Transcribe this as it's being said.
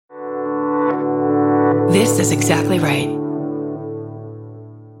This is exactly right.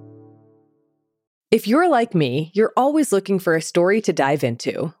 If you're like me, you're always looking for a story to dive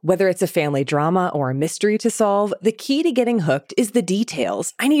into. Whether it's a family drama or a mystery to solve, the key to getting hooked is the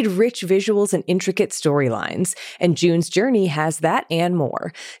details. I need rich visuals and intricate storylines. And June's Journey has that and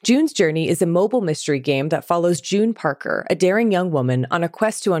more. June's Journey is a mobile mystery game that follows June Parker, a daring young woman, on a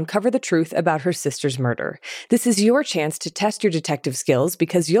quest to uncover the truth about her sister's murder. This is your chance to test your detective skills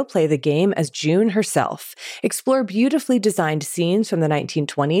because you'll play the game as June herself. Explore beautifully designed scenes from the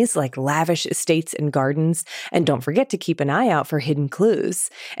 1920s, like lavish estates and gardens, and don't forget to keep an eye out for hidden clues.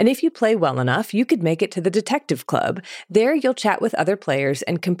 And if you play well enough, you could make it to the Detective Club. There, you'll chat with other players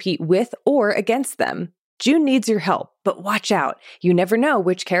and compete with or against them. June needs your help, but watch out. You never know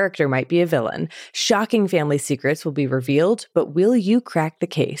which character might be a villain. Shocking family secrets will be revealed, but will you crack the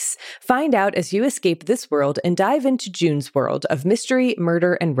case? Find out as you escape this world and dive into June's world of mystery,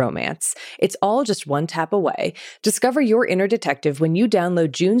 murder, and romance. It's all just one tap away. Discover your inner detective when you download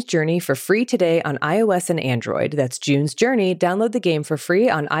June's Journey for free today on iOS and Android. That's June's Journey. Download the game for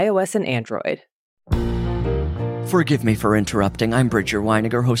free on iOS and Android. Forgive me for interrupting. I'm Bridger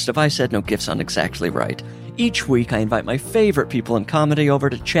Weiniger, host of I Said No Gifts on Exactly Right. Each week, I invite my favorite people in comedy over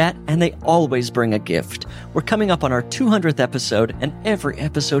to chat, and they always bring a gift. We're coming up on our 200th episode, and every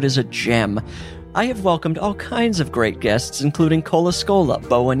episode is a gem. I have welcomed all kinds of great guests, including Cola Scola,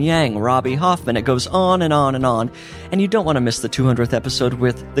 Bowen Yang, Robbie Hoffman. It goes on and on and on. And you don't want to miss the 200th episode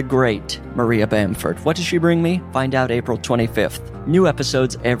with the great Maria Bamford. What does she bring me? Find out April 25th. New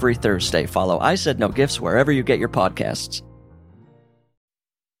episodes every Thursday. Follow I Said No Gifts wherever you get your podcasts.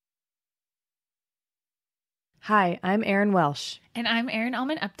 Hi, I'm Erin Welsh. And I'm Erin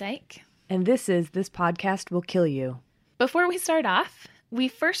Allman-Updike. And this podcast will kill you. Before we start off, we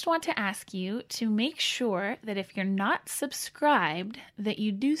first want to ask you to make sure that if you're not subscribed, that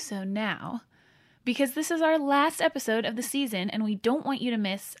you do so now, because this is our last episode of the season, and we don't want you to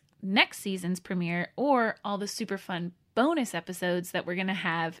miss next season's premiere or all the super fun bonus episodes that we're going to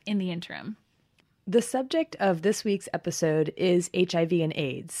have in the interim. The subject of this week's episode is HIV and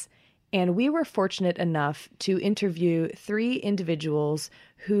AIDS, and we were fortunate enough to interview 3 individuals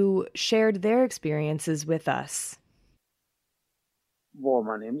who shared their experiences with us. Well,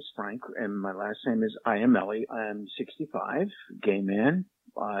 my name is Frank, and my last name is Iamelli. I'm 65, gay man.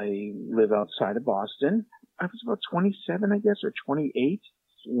 I live outside of Boston. I was about 27, I guess, or 28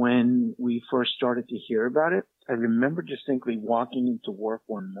 when we first started to hear about it. I remember distinctly walking into work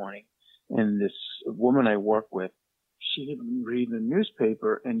one morning, and this woman I work with, she had been reading the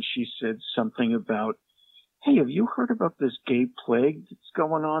newspaper, and she said something about, hey, have you heard about this gay plague that's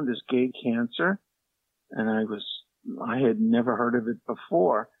going on, this gay cancer? And I had never heard of it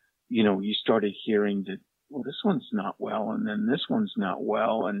before. You know, you started hearing that, well, this one's not well, and then this one's not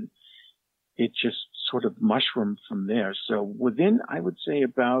well, and it just sort of mushroomed from there. So within, I would say,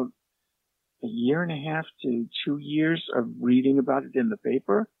 about a year and a half to 2 years of reading about it in the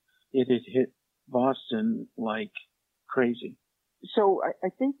paper, it had hit Boston like crazy. So I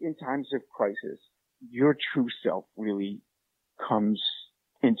think in times of crisis, your true self really comes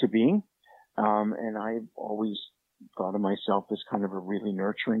into being. And I've always thought of myself as kind of a really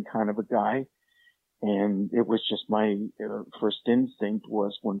nurturing kind of a guy. And it was just my first instinct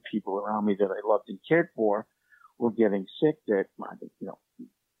was when people around me that I loved and cared for were getting sick, that, you know,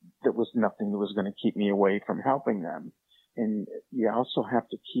 there was nothing that was going to keep me away from helping them. And you also have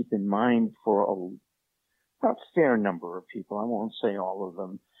to keep in mind for a fair number of people, I won't say all of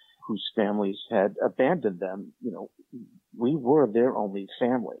them, whose families had abandoned them. You know, we were their only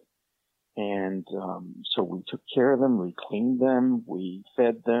family. And so we took care of them, we cleaned them, we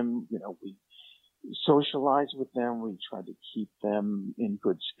fed them, you know, we socialized with them, we tried to keep them in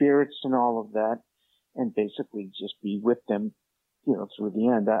good spirits and all of that, and basically just be with them, you know, through the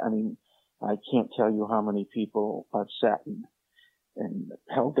end. I mean, I can't tell you how many people I've sat and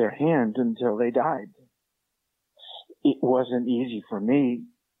held their hand until they died. It wasn't easy for me,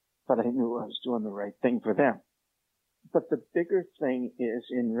 but I knew I was doing the right thing for them. But the bigger thing is,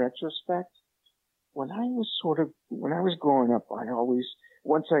 in retrospect, when I was growing up,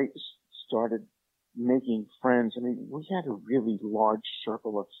 once I started making friends, I mean, we had a really large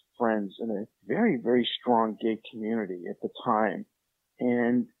circle of friends in a very, very strong gay community at the time.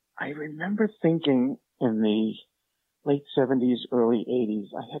 And I remember thinking in the late 70s, early 80s,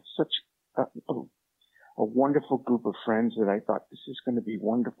 I had such a wonderful group of friends that I thought, this is going to be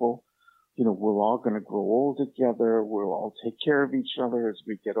wonderful. You know, we're all going to grow old together. We'll all take care of each other as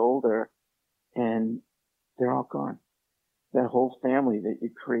we get older. And they're all gone. That whole family that you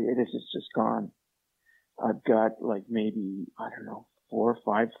created is just gone. I've got like maybe, I don't know, 4 or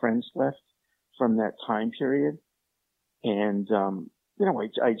 5 friends left from that time period. And,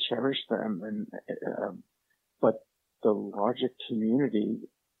 I cherish them. But the larger community,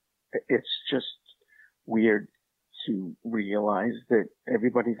 it's just weird to realize that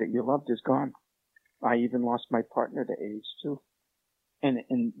everybody that you loved is gone. I even lost my partner to AIDS too.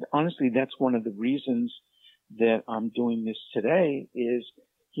 And honestly, that's one of the reasons that I'm doing this today is,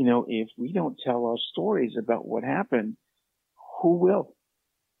 if we don't tell our stories about what happened, who will?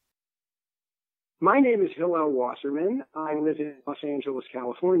 My name is Hillel Wasserman. I live in Los Angeles,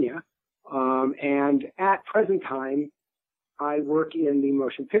 California. And at present time, I work in the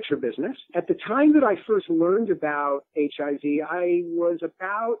motion picture business. At the time that I first learned about HIV, I was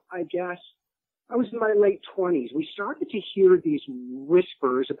in my late 20s. We started to hear these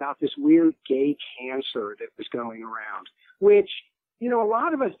whispers about this weird gay cancer that was going around, which, a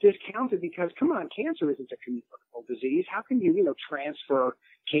lot of us discounted because, come on, cancer isn't a communicable disease. How can you, transfer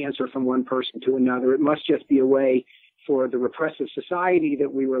cancer from one person to another? It must just be a way for the repressive society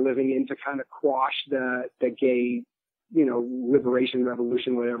that we were living in to kind of quash the gay, liberation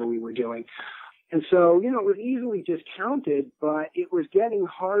revolution, whatever we were doing. And so, it was easily discounted, but it was getting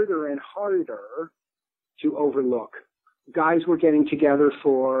harder and harder to overlook. Guys were getting together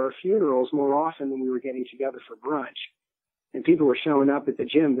for funerals more often than we were getting together for brunch. And people were showing up at the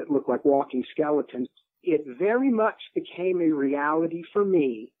gym that looked like walking skeletons. It very much became a reality for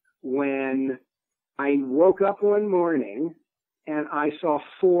me when I woke up one morning and I saw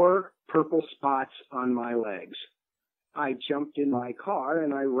 4 purple spots on my legs. I jumped in my car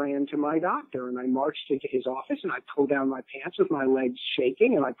and I ran to my doctor and I marched into his office and I pulled down my pants with my legs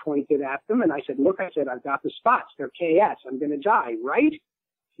shaking and I pointed at them and I said, look, I've got the spots. They're KS. I'm going to die, right?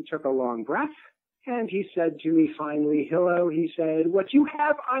 He took a long breath and he said to me finally, Hillel, he said, what you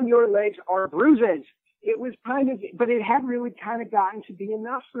have on your legs are bruises. It was but it had really kind of gotten to be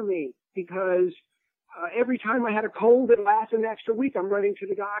enough for me because every time I had a cold that lasted an extra week, I'm running to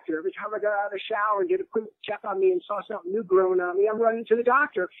the doctor. Every time I got out of the shower and did a quick check on me and saw something new growing on me, I'm running to the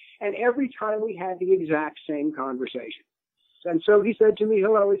doctor. And every time we had the exact same conversation. And so he said to me,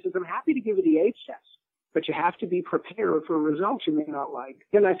 Hillel, he says, I'm happy to give you the AIDS test, but you have to be prepared for results you may not like.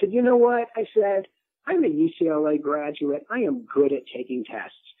 And I said, you know what? I said, I'm a UCLA graduate. I am good at taking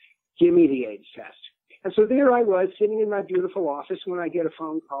tests. Give me the AIDS test. And so there I was sitting in my beautiful office when I get a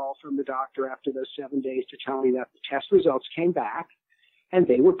phone call from the doctor after those 7 days to tell me that the test results came back and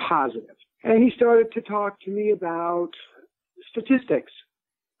they were positive. And he started to talk to me about statistics,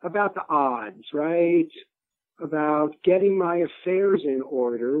 about the odds, right? About getting my affairs in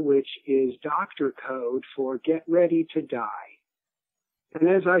order, which is doctor code for get ready to die. And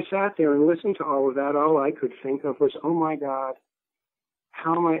as I sat there and listened to all of that, all I could think of was, oh my God,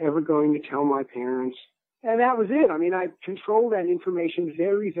 how am I ever going to tell my parents? And that was it. I mean, I controlled that information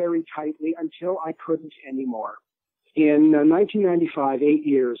very, very tightly until I couldn't anymore. In 1995, 8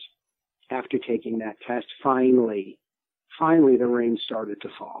 years after taking that test, finally, the rain started to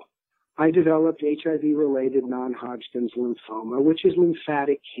fall. I developed HIV-related non-Hodgkin's lymphoma, which is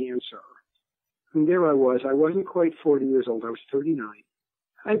lymphatic cancer. And there I wasn't quite 40 years old. I was 39.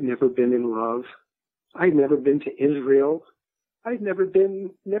 I'd never been in love. I'd never been to Israel. I'd never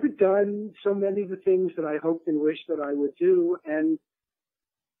done so many of the things that I hoped and wished that I would do. And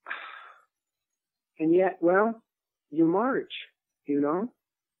yet, well, you march, And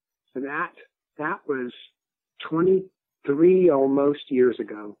that was 23 almost years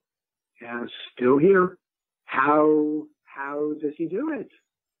ago. And still here. How does he do it?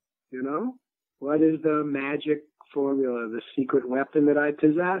 What is the magic formula, the secret weapon that I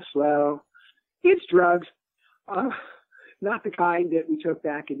possess? Well, it's drugs. Not the kind that we took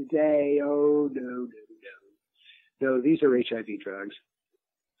back in the day. Oh, no. No, these are HIV drugs.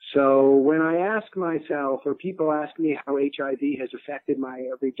 So when I ask myself, or people ask me how HIV has affected my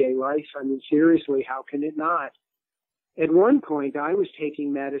everyday life, I mean, seriously, how can it not? At one point, I was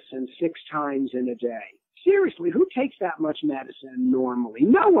taking medicine 6 times in a day. Seriously, who takes that much medicine normally?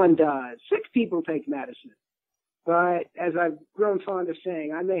 No one does. 6 people take medicine. But as I've grown fond of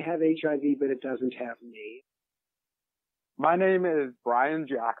saying, I may have HIV, but it doesn't have me. My name is Brian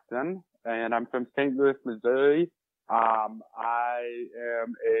Jackson, and I'm from St. Louis, Missouri. I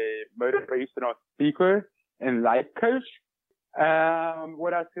am a motivational speaker and life coach.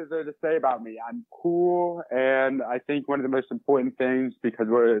 What else is there to say about me? I'm cool, and I think one of the most important things, because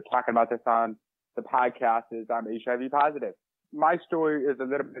we're talking about this on the podcast, is I'm HIV positive. My story is a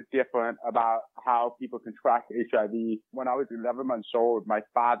little bit different about how people contract HIV. When I was 11 months old, my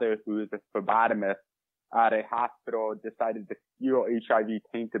father, who is a phlebotomist at a hospital, decided to steal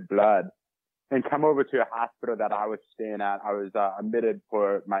HIV-tainted blood and come over to a hospital that I was staying at. I was admitted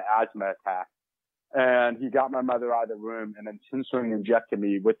for my asthma attack. And he got my mother out of the room and intentionally injected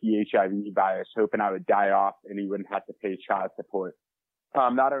me with the HIV virus, hoping I would die off and he wouldn't have to pay child support.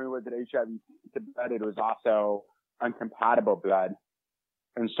 Not only was it HIV blood, it was also uncompatible blood.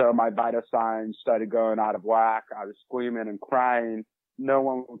 And so my vital signs started going out of whack. I was screaming and crying. No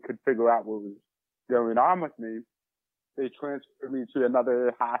one could figure out what was going on with me. They transferred me to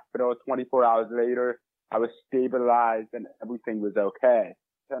another hospital. 24 hours later, I was stabilized and everything was okay.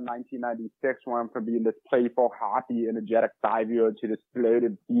 In 1996, went from being this playful, happy, energetic 5-year-old to this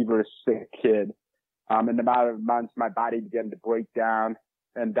bloated, feverish, sick kid. In a matter of months, my body began to break down,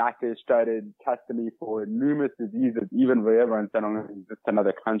 and doctors started testing me for numerous diseases, even rare ones that only exist in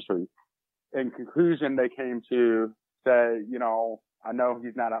other countries. In conclusion, they came to say, I know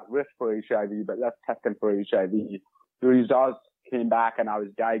he's not at risk for HIV, but let's test him for HIV. The results came back, and I was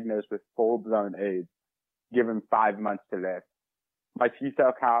diagnosed with full-blown AIDS, given 5 months to live. My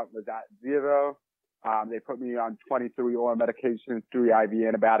T-cell count was at 0. They put me on 23 oral medications, 3 IV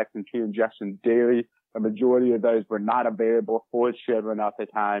antibiotics, and 2 injections daily. The majority of those were not available for children at the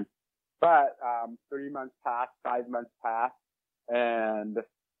time. But 3 months passed, 5 months passed, and as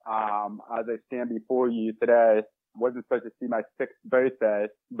I stand before you today, wasn't supposed to see my 6th birthday,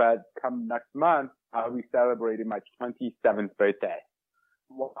 but come next month, I'll be celebrating my 27th birthday.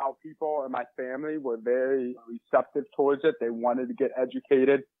 While people in my family were very receptive towards it, they wanted to get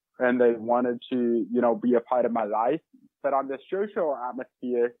educated and they wanted to, be a part of my life. But on the social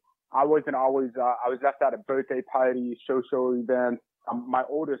atmosphere, I wasn't always, I was left out of birthday parties, social events. My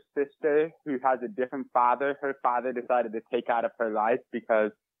older sister, who has a different father, her father decided to take out of her life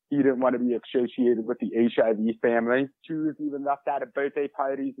because he didn't want to be associated with the HIV family. She was even left out of birthday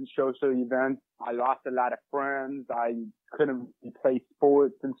parties and social events. I lost a lot of friends. I couldn't play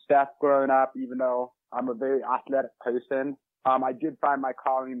sports and stuff growing up, even though I'm a very athletic person. I did find my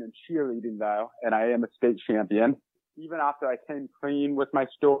calling in cheerleading though, and I am a state champion. Even after I came clean with my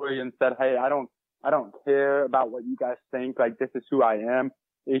story and said, hey, I don't care about what you guys think. Like, this is who I am.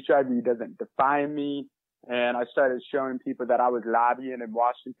 HIV doesn't define me. And I started showing people that I was lobbying in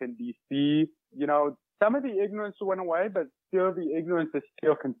Washington, D.C. Some of the ignorance went away, but still the ignorance is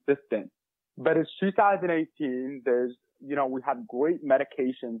still consistent. But it's 2018. We have great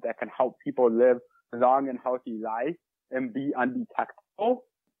medications that can help people live a long and healthy life and be undetectable.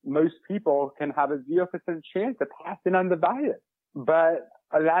 Most people can have a 0% chance of passing on the virus. But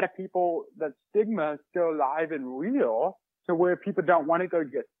a lot of people, that stigma is still alive and real. To where people don't want to go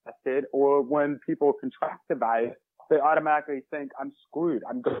get tested, or when people contract the virus, they automatically think, I'm screwed,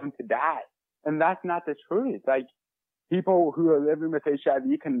 I'm going to die. And that's not the truth. Like, people who are living with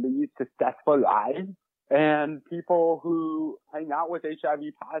HIV can lead successful lives, and people who hang out with HIV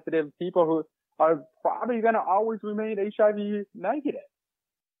positive, people who are probably going to always remain HIV negative.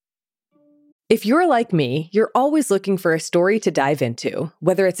 If you're like me, you're always looking for a story to dive into.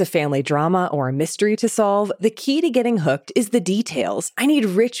 Whether it's a family drama or a mystery to solve, the key to getting hooked is the details. I need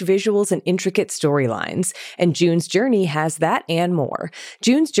rich visuals and intricate storylines. And June's Journey has that and more.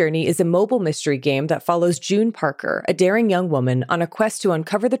 June's Journey is a mobile mystery game that follows June Parker, a daring young woman, on a quest to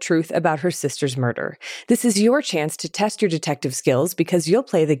uncover the truth about her sister's murder. This is your chance to test your detective skills because you'll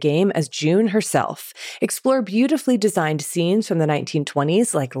play the game as June herself. Explore beautifully designed scenes from the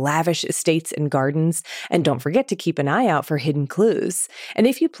 1920s, like lavish estates and gardens, and don't forget to keep an eye out for hidden clues. And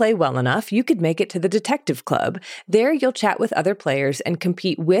if you play well enough, you could make it to the Detective Club. There you'll chat with other players and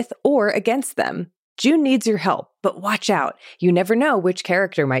compete with or against them. June needs your help, but watch out. You never know which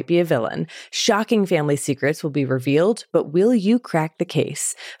character might be a villain. Shocking family secrets will be revealed, but will you crack the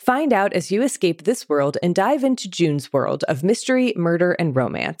case? Find out as you escape this world and dive into June's world of mystery, murder, and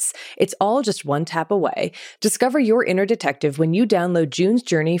romance. It's all just one tap away. Discover your inner detective when you download June's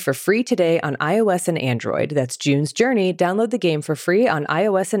Journey for free today on iOS and Android. That's June's Journey. Download the game for free on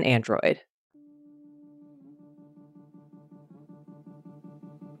iOS and Android.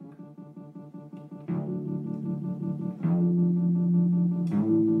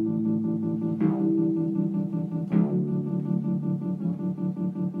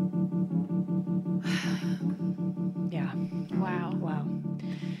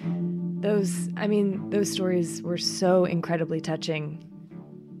 Those stories were so incredibly touching.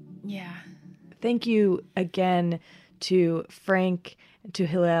 Yeah. Thank you again to Frank, to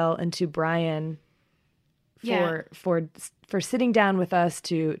Hillel, and to Brian for sitting down with us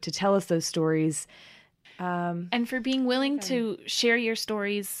to tell us those stories. And for being willing to share your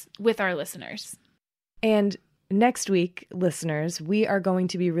stories with our listeners. And next week, listeners, we are going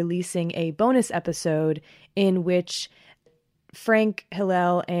to be releasing a bonus episode in which Frank,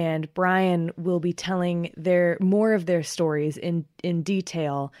 Hillel, and Brian will be telling more of their stories in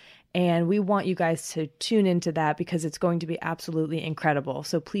detail. And we want you guys to tune into that because it's going to be absolutely incredible.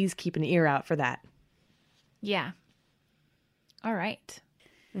 So please keep an ear out for that. Yeah. All right.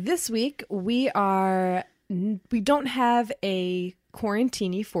 This week, we don't have a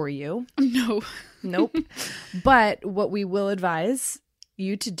quarantini for you. No. Nope. But what we will advise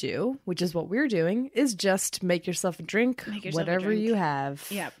you to do, which is what we're doing, is just make yourself a drink, whatever you have.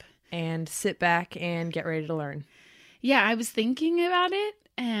 Yep. And sit back and get ready to learn. Yeah, I was thinking about it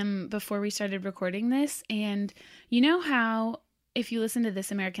before we started recording this. And you know how if you listen to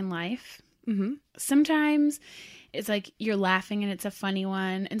This American Life, sometimes it's like you're laughing and it's a funny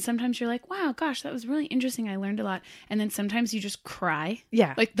one. And sometimes you're like, wow, gosh, that was really interesting. I learned a lot. And then sometimes you just cry.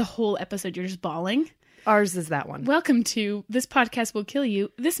 Yeah. Like the whole episode, you're just bawling. Ours is that one. Welcome to This Podcast Will Kill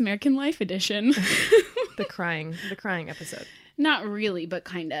You, This American Life edition. The crying episode. Not really, but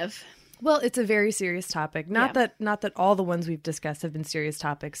kind of. Well, it's a very serious topic. Not that all the ones we've discussed have been serious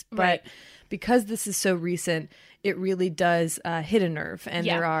topics, but because this is so recent, it really does hit a nerve. And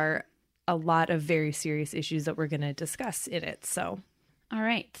there are a lot of very serious issues that we're going to discuss in it. So, all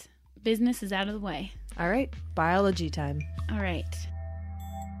right. Business is out of the way. All right. Biology time. All right.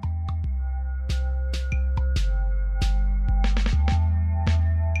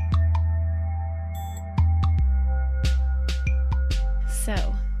 So,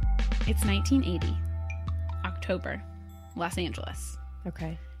 it's 1980, October, Los Angeles.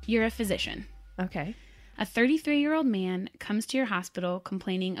 Okay. You're a physician. Okay. A 33-year-old man comes to your hospital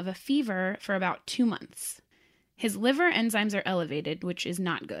complaining of a fever for about 2 months. His liver enzymes are elevated, which is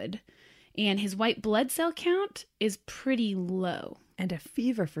not good, and his white blood cell count is pretty low. And a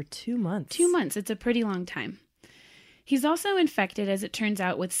fever for 2 months. 2 months. It's a pretty long time. He's also infected, as it turns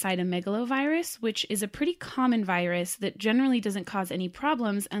out, with cytomegalovirus, which is a pretty common virus that generally doesn't cause any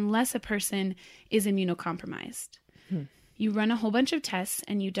problems unless a person is immunocompromised. You run a whole bunch of tests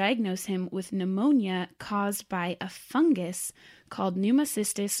and you diagnose him with pneumonia caused by a fungus called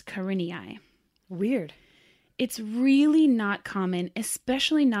Pneumocystis carinii. Weird. It's really not common,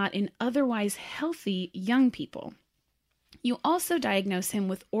 especially not in otherwise healthy young people. You also diagnose him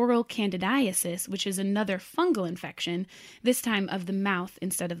with oral candidiasis, which is another fungal infection, this time of the mouth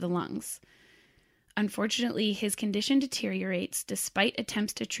instead of the lungs. Unfortunately, his condition deteriorates despite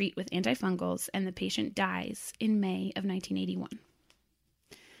attempts to treat with antifungals, and the patient dies in May of 1981.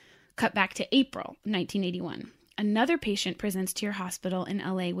 Cut back to April 1981. Another patient presents to your hospital in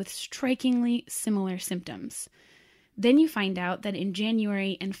LA with strikingly similar symptoms. Then you find out that in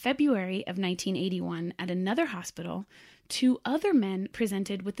January and February of 1981 at another hospital, 2 other men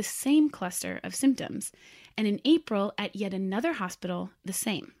presented with the same cluster of symptoms, and in April at yet another hospital, the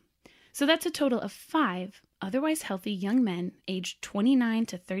same. So that's a total of 5 otherwise healthy young men aged 29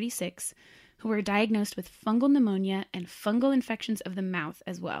 to 36 who were diagnosed with fungal pneumonia and fungal infections of the mouth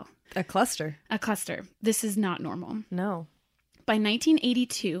as well. A cluster. A cluster. This is not normal. No. By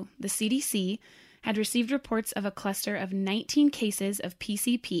 1982, the CDC had received reports of a cluster of 19 cases of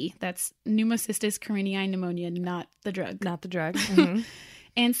PCP, that's Pneumocystis carinii pneumonia, not the drug. Not the drug.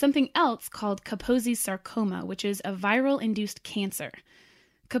 And something else called Kaposi's sarcoma, which is a viral-induced cancer.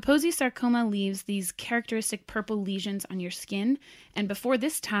 Kaposi's sarcoma leaves these characteristic purple lesions on your skin, and before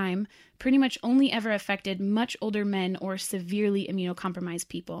this time, pretty much only ever affected much older men or severely immunocompromised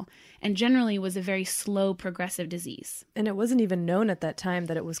people, and generally was a very slow progressive disease. And it wasn't even known at that time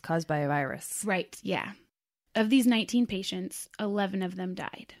that it was caused by a virus. Right, yeah. Of these 19 patients, 11 of them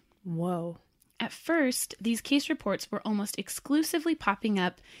died. Whoa. At first, these case reports were almost exclusively popping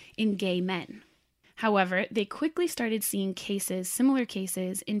up in gay men. However, they quickly started seeing similar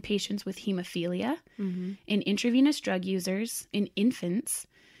cases in patients with hemophilia, in intravenous drug users, in infants.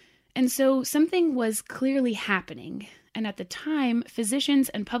 And so something was clearly happening. And at the time, physicians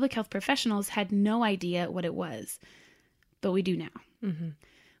and public health professionals had no idea what it was. But we do now.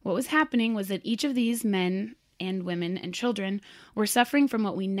 What was happening was that each of these men and women and children were suffering from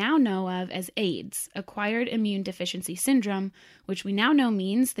what we now know of as AIDS, acquired immune deficiency syndrome, which we now know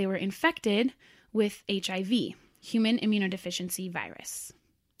means they were infected with HIV, human immunodeficiency virus.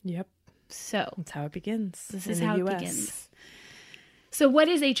 Yep. So that's how it begins. This is how it begins. So what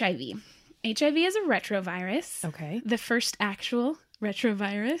is HIV? HIV is a retrovirus. Okay. The first actual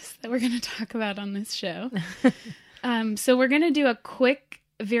retrovirus that we're going to talk about on this show. So we're going to do a quick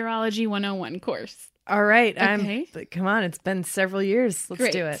Virology 101 course. All right. Okay. Come on. It's been several years.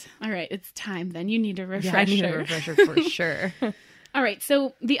 Let's do it. All right. It's time then. You need a refresher. Yeah, I need a refresher for sure. All right,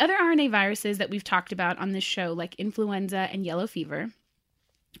 so the other RNA viruses that we've talked about on this show, like influenza and yellow fever,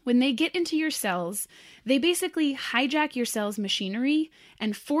 when they get into your cells, they basically hijack your cell's machinery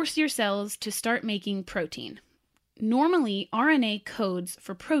and force your cells to start making protein. normally RNA codes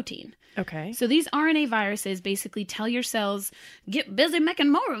for protein. Okay. So these RNA viruses basically tell your cells, get busy making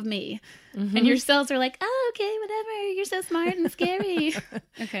more of me. And your cells are like, oh, okay, whatever. You're so smart and scary.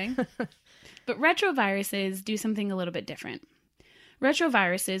 Okay. But retroviruses do something a little bit different.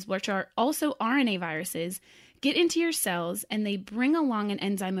 Retroviruses, which are also RNA viruses, get into your cells and they bring along an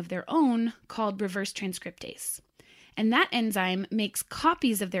enzyme of their own called reverse transcriptase. And that enzyme makes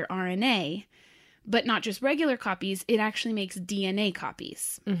copies of their RNA, but not just regular copies, it actually makes DNA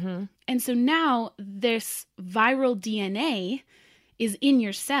copies. And so now this viral DNA is in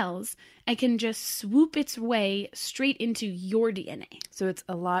your cells and can just swoop its way straight into your DNA. So it's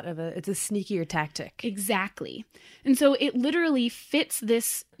a sneakier tactic. Exactly. And so it literally fits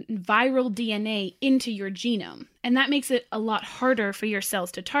this viral DNA into your genome. And that makes it a lot harder for your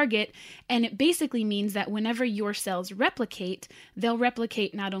cells to target. And it basically means that whenever your cells replicate, they'll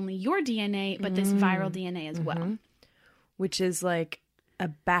replicate not only your DNA, but this viral DNA as well. Which is like a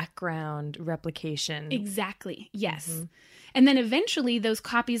background replication. Exactly. Yes. And then eventually those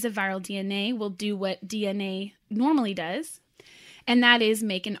copies of viral DNA will do what DNA normally does. And that is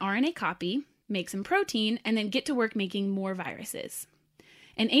make an RNA copy, make some protein, and then get to work making more viruses.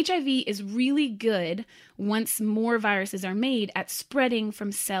 And HIV is really good once more viruses are made at spreading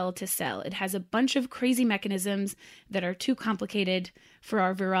from cell to cell. It has a bunch of crazy mechanisms that are too complicated for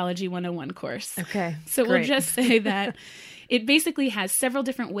our Virology 101 course. Okay. So great. we'll just say that it basically has several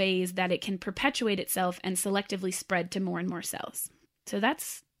different ways that it can perpetuate itself and selectively spread to more and more cells. So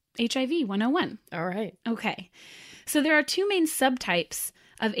that's HIV 101. All right. Okay. So there are two main subtypes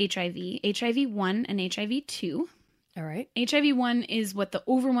of HIV, HIV-1 and HIV-2. All right. HIV-1 is what the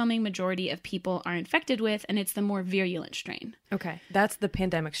overwhelming majority of people are infected with, and it's the more virulent strain. Okay. That's the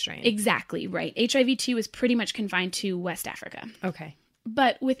pandemic strain. Exactly, right. HIV-2 is pretty much confined to West Africa. Okay.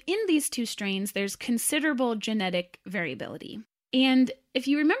 But within these two strains, there's considerable genetic variability. And if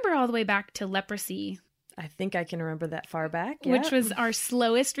you remember all the way back to leprosy, I think I can remember that far back. which was our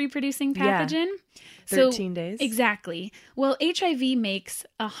slowest reproducing pathogen. Yeah. 13 days. Exactly. Well, HIV makes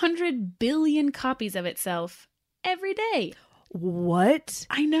 100 billion copies of itself every day. What?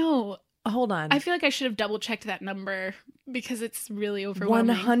 I know. Hold on. I feel like I should have double checked that number because it's really overwhelming.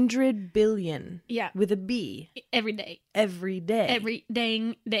 100 billion. Yeah. With a B. Every day. Every day. Every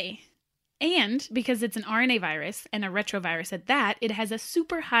dang day. And because it's an RNA virus and a retrovirus at that, it has a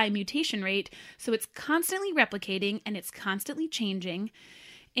super high mutation rate. So it's constantly replicating and it's constantly changing.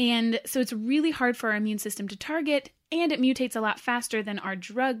 And so it's really hard for our immune system to target, and it mutates a lot faster than our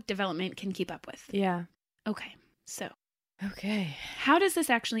drug development can keep up with. Yeah. Okay. So Okay. how does this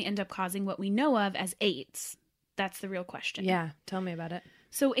actually end up causing what we know of as AIDS? That's the real question. Yeah. Tell me about it.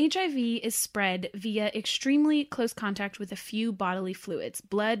 So HIV is spread via extremely close contact with a few bodily fluids,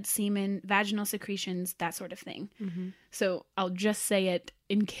 blood, semen, vaginal secretions, that sort of thing. So I'll just say it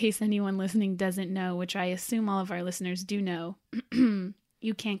in case anyone listening doesn't know, which I assume all of our listeners do know.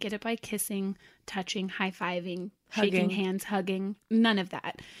 You can't get it by kissing, touching, high-fiving, shaking hands, hugging, none of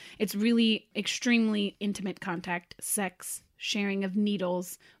that. It's really extremely intimate contact, sex, sharing of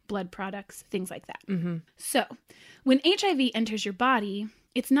needles, blood products, things like that. So when HIV enters your body,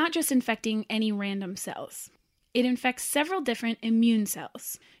 it's not just infecting any random cells. It infects several different immune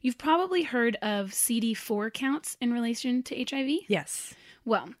cells. You've probably heard of CD4 counts in relation to HIV. Yes.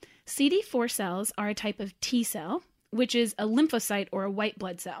 Well, CD4 cells are a type of T cell, which is a lymphocyte or a white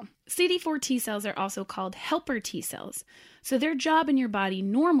blood cell. CD4 T cells are also called helper T cells. So their job in your body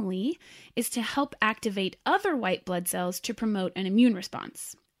normally is to help activate other white blood cells to promote an immune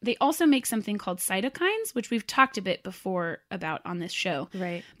response. They also make something called cytokines, which we've talked a bit before about on this show.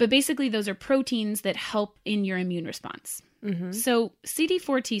 Right. But basically, those are proteins that help in your immune response. So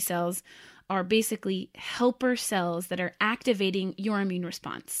CD4 T cells are basically helper cells that are activating your immune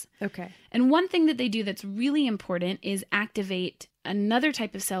response. Okay. And one thing that they do that's really important is activate another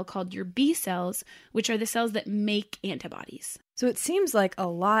type of cell called your B cells, which are the cells that make antibodies. So it seems like a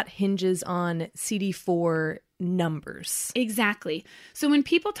lot hinges on CD4 numbers. Exactly. So when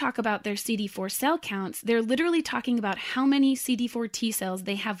people talk about their CD4 cell counts, they're literally talking about how many CD4 T cells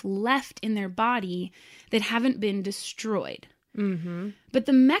they have left in their body that haven't been destroyed. But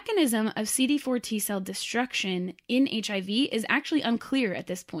the mechanism of CD4 T cell destruction in HIV is actually unclear at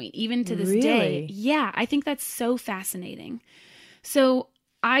this point, even to this day. Yeah, I think that's so fascinating. So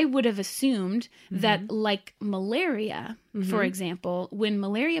I would have assumed that, like malaria, for example, when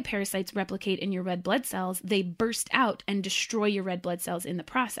malaria parasites replicate in your red blood cells, they burst out and destroy your red blood cells in the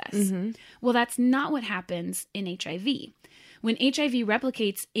process. Well, that's not what happens in HIV. When HIV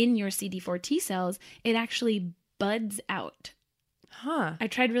replicates in your CD4 T cells, it actually buds out. Huh. I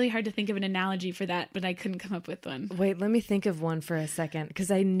tried really hard to think of an analogy for that, but I couldn't come up with one. Wait, let me think of one for a second,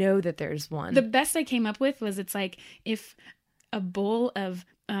 because I know that there's one. The best I came up with was it's like if a bowl of,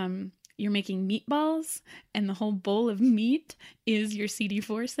 you're making meatballs and the whole bowl of meat is your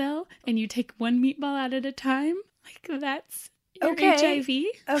CD4 cell and you take one meatball out at a time. Like that's your HIV.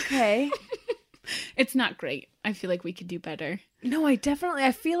 Okay. It's not great. I feel like we could do better. No, I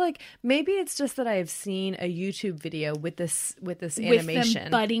feel like maybe it's just that I have seen a YouTube video with this animation. With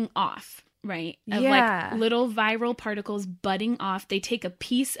them budding off, right? Of like little viral particles budding off. They take a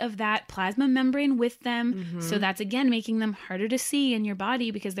piece of that plasma membrane with them. Mm-hmm. So that's, again, making them harder to see in your body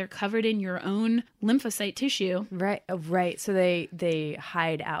because they're covered in your own lymphocyte tissue. Right. So they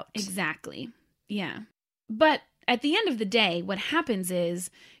hide out. Exactly. Yeah. But at the end of the day, what happens is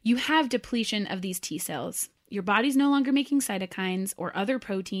you have depletion of these T cells. Your body's no longer making cytokines or other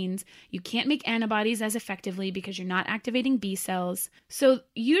proteins. You can't make antibodies as effectively because you're not activating B cells. So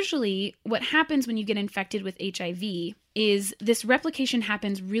usually what happens when you get infected with HIV is this replication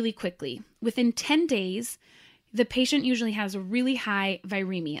happens really quickly. Within 10 days, the patient usually has a really high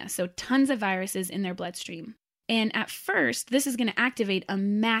viremia, so tons of viruses in their bloodstream. And at first, this is going to activate a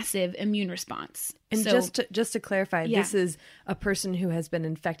massive immune response. And so, just to clarify, this is a person who has been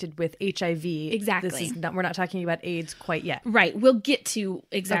infected with HIV. Exactly. We're not talking about AIDS quite yet. Right. We'll get to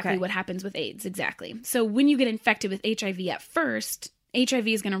exactly what happens with AIDS. Exactly. So when you get infected with HIV at first, HIV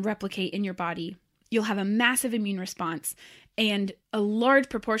is going to replicate in your body. You'll have a massive immune response. And a large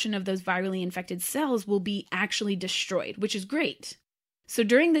proportion of those virally infected cells will be actually destroyed, which is great. So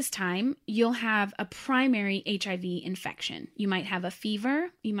during this time, you'll have a primary HIV infection. You might have a fever,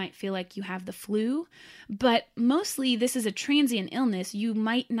 you might feel like you have the flu, but mostly this is a transient illness. You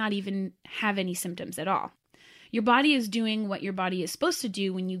might not even have any symptoms at all. Your body is doing what your body is supposed to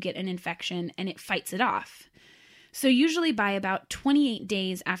do when you get an infection, and it fights it off. So usually by about 28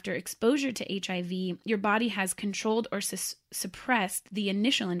 days after exposure to HIV, your body has controlled or suppressed the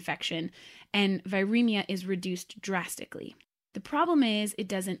initial infection, and viremia is reduced drastically. The problem is it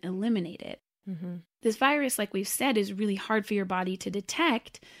doesn't eliminate it. Mm-hmm. This virus, like we've said, is really hard for your body to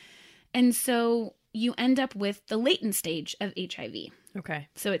detect. And so you end up with the latent stage of HIV. Okay.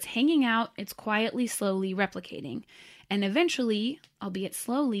 So it's hanging out, it's quietly, slowly replicating. And eventually, albeit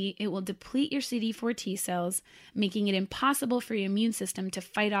slowly, it will deplete your CD4 T cells, making it impossible for your immune system to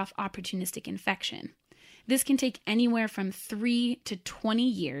fight off opportunistic infection. This can take anywhere from 3 to 20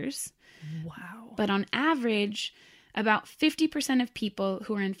 years. Wow. But on average, about 50% of people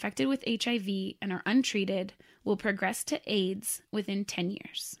who are infected with HIV and are untreated will progress to AIDS within 10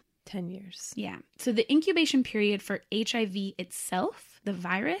 years. 10 years. Yeah. So the incubation period for HIV itself, the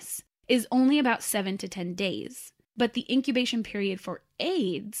virus, is only about 7 to 10 days. But the incubation period for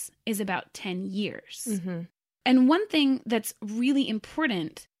AIDS is about 10 years. Mm-hmm. And one thing that's really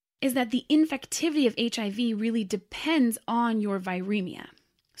important is that the infectivity of HIV really depends on your viremia.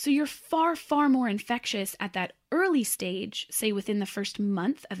 So you're far, far more infectious at that early stage, say within the first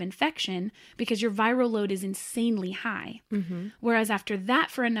month of infection, because your viral load is insanely high. Mm-hmm. Whereas after that,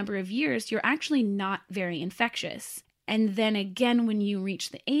 for a number of years, you're actually not very infectious. And then again, when you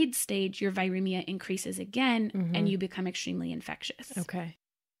reach the AIDS stage, your viremia increases again, mm-hmm. and you become extremely infectious. Okay.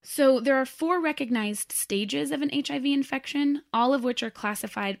 So there are 4 recognized stages of an HIV infection, all of which are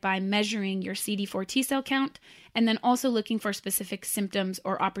classified by measuring your CD4 T cell count and then also looking for specific symptoms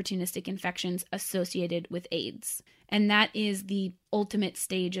or opportunistic infections associated with AIDS. And that is the ultimate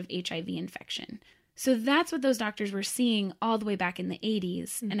stage of HIV infection. So that's what those doctors were seeing all the way back in the 80s.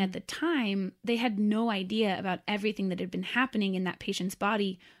 Mm-hmm. And at the time, they had no idea about everything that had been happening in that patient's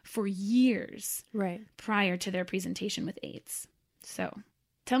body for years prior to their presentation with AIDS. So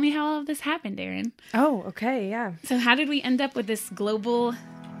tell me how all of this happened, Erin. Oh, okay, yeah. So how did we end up with this global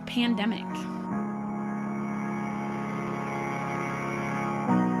pandemic?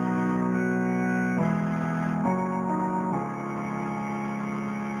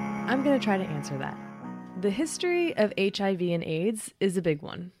 I'm going to try to answer that. The history of HIV and AIDS is a big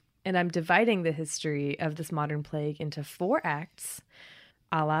one, and I'm dividing the history of this modern plague into 4 acts,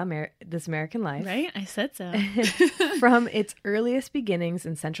 a la This American Life. Right? I said so. From its earliest beginnings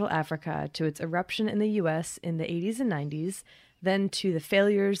in Central Africa to its eruption in the U.S. in the 80s and 90s, then to the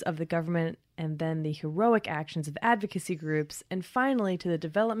failures of the government, and then the heroic actions of advocacy groups, and finally to the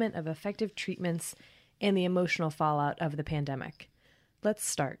development of effective treatments and the emotional fallout of the pandemic. Let's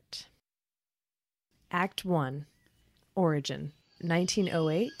start. Act 1. Origin,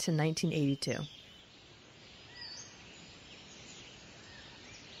 1908 to 1982.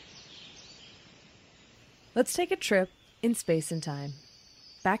 Let's take a trip in space and time.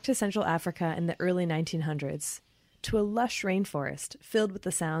 Back to Central Africa in the early 1900s. to a lush rainforest filled with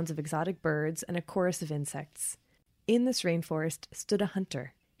the sounds of exotic birds and a chorus of insects. In this rainforest stood a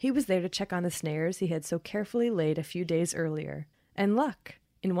hunter. He was there to check on the snares he had so carefully laid a few days earlier. And luck!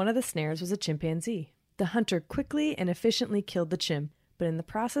 In one of the snares was a chimpanzee. The hunter quickly and efficiently killed the chimp, but in the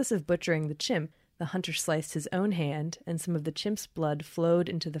process of butchering the chimp, the hunter sliced his own hand, and some of the chimp's blood flowed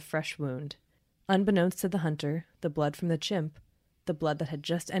into the fresh wound. Unbeknownst to the hunter, the blood from the chimp, the blood that had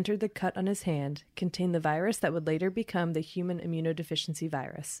just entered the cut on his hand, contained the virus that would later become the human immunodeficiency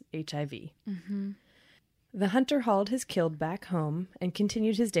virus, HIV. Mm-hmm. The hunter hauled his kill back home and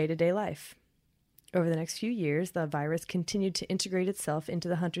continued his day-to-day life. Over the next few years, the virus continued to integrate itself into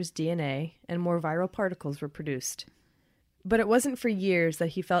the hunter's DNA, and more viral particles were produced. But it wasn't for years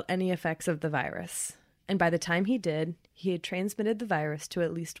that he felt any effects of the virus. And by the time he did, he had transmitted the virus to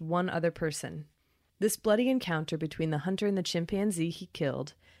at least one other person. This bloody encounter between the hunter and the chimpanzee he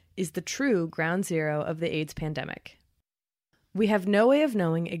killed is the true ground zero of the AIDS pandemic. We have no way of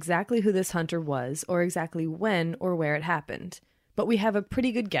knowing exactly who this hunter was or exactly when or where it happened, but we have a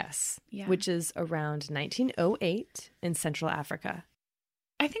pretty good guess, which is around 1908 in Central Africa.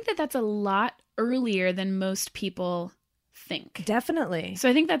 I think that that's a lot earlier than most people think. Definitely. So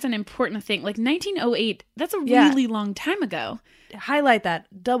I think that's an important thing. Like 1908, that's a really long time ago. Highlight that.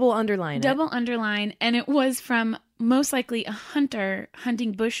 Double underline it. Double underline. And it was from most likely a hunter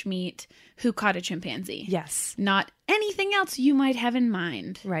hunting bushmeat who caught a chimpanzee. Yes. Not anything else you might have in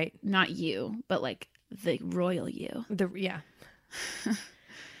mind. Right. Not you, but like the royal you.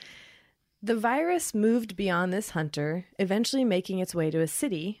 The virus moved beyond this hunter, eventually making its way to a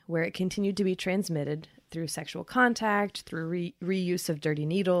city where it continued to be transmitted through sexual contact, through reuse of dirty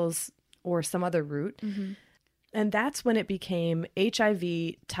needles, or some other route. Mm-hmm. And that's when it became HIV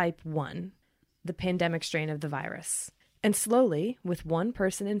type 1, the pandemic strain of the virus. And slowly, with one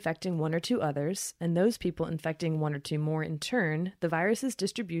person infecting one or two others, and those people infecting one or two more in turn, the virus's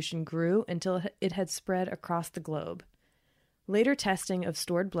distribution grew until it had spread across the globe. Later testing of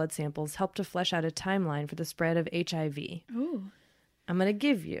stored blood samples helped to flesh out a timeline for the spread of HIV. Ooh. I'm going to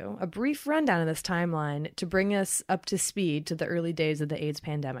give you a brief rundown of this timeline to bring us up to speed to the early days of the AIDS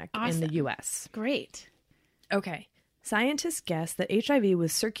pandemic in the U.S. Great. Okay. Scientists guess that HIV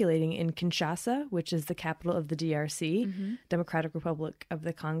was circulating in Kinshasa, which is the capital of the DRC, Democratic Republic of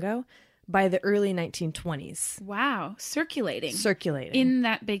the Congo, by the early 1920s. Wow. Circulating. In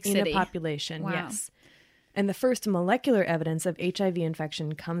that big city. In a population, wow. Yes. And the first molecular evidence of HIV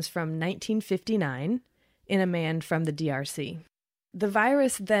infection comes from 1959 in a man from the DRC. The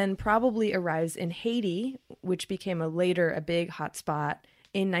virus then probably arrives in Haiti, which became later a big hotspot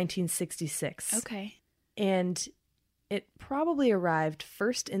in 1966. Okay. And it probably arrived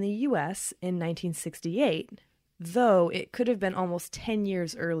first in the U.S. in 1968, though it could have been almost 10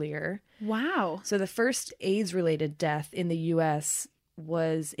 years earlier. Wow. So the first AIDS-related death in the U.S.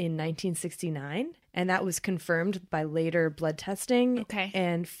 was in 1969, and that was confirmed by later blood testing. Okay.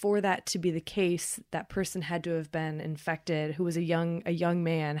 And for that to be the case, that person had to have been infected, who was a young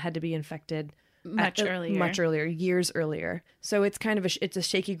man, had to be infected much earlier, years earlier. So it's kind of it's a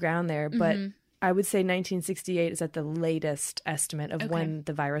shaky ground there, but I would say 1968 is at the latest estimate of when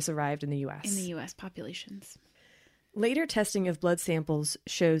the virus arrived in the U.S. In the U.S. populations. Later testing of blood samples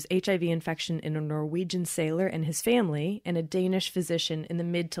shows HIV infection in a Norwegian sailor and his family and a Danish physician in the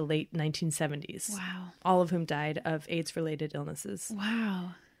mid to late 1970s. Wow. All of whom died of AIDS-related illnesses.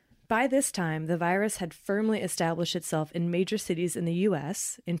 Wow. By this time, the virus had firmly established itself in major cities in the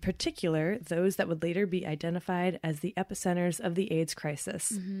U.S., in particular those that would later be identified as the epicenters of the AIDS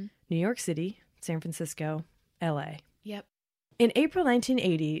crisis. New York City, San Francisco, L.A. Yep. In April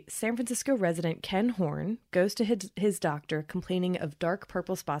 1980, San Francisco resident Ken Horn goes to his doctor complaining of dark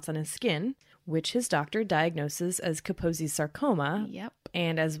purple spots on his skin, which his doctor diagnoses as Kaposi's sarcoma. Yep.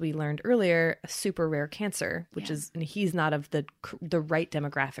 And as we learned earlier, a super rare cancer, which is, and he's not of the right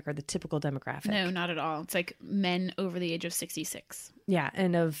demographic or the typical demographic. No, not at all. It's like men over the age of 66. Yeah,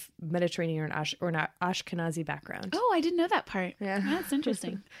 and of Mediterranean or not Ashkenazi background. Oh, I didn't know that part. Yeah. That's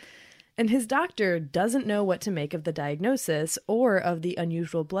interesting. And his doctor doesn't know what to make of the diagnosis or of the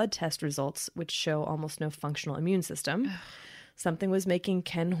unusual blood test results, which show almost no functional immune system. Something was making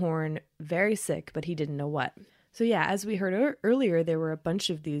Ken Horn very sick, but he didn't know what. So yeah, as we heard earlier, there were a bunch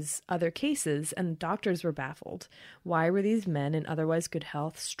of these other cases, and doctors were baffled. Why were these men in otherwise good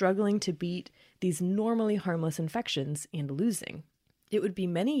health struggling to beat these normally harmless infections and losing? It would be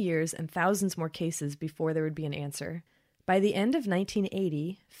many years and thousands more cases before there would be an answer. By the end of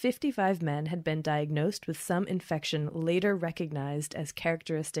 1980, 55 men had been diagnosed with some infection later recognized as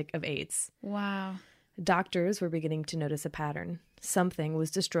characteristic of AIDS. Wow. doctors were beginning to notice a pattern. Something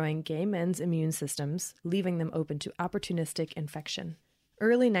was destroying gay men's immune systems, leaving them open to opportunistic infection.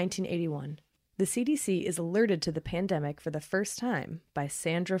 Early 1981, the CDC is alerted to the pandemic for the first time by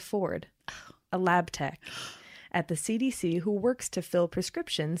Sandra Ford, a lab tech at the CDC who works to fill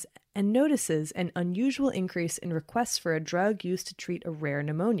prescriptions and notices an unusual increase in requests for a drug used to treat a rare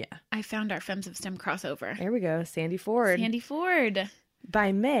pneumonia. I found our Femmes of STEM crossover. There we go, Sandy Ford. Sandy Ford.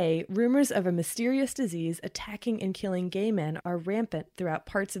 By May, rumors of a mysterious disease attacking and killing gay men are rampant throughout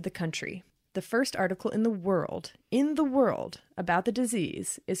parts of the country. The first article in the world, about the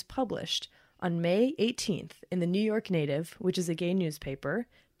disease is published on May 18th in the New York Native, which is a gay newspaper,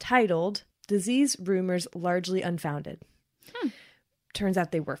 titled, "Disease Rumors Largely Unfounded." Turns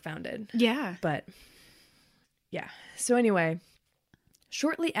out they were founded. Yeah. But, yeah. So anyway,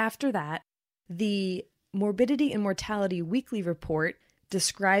 shortly after that, the Morbidity and Mortality Weekly Report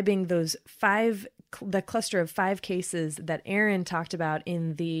describing the cluster of 5 cases that Aaron talked about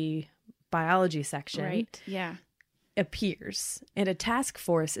in the biology section, Right, yeah. appears, and a task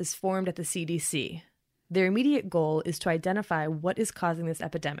force is formed at the CDC. Their immediate goal is to identify what is causing this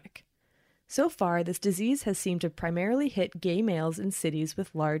epidemic. So far, this disease has seemed to primarily hit gay males in cities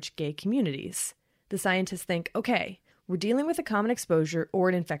with large gay communities. The scientists think, okay, we're dealing with a common exposure or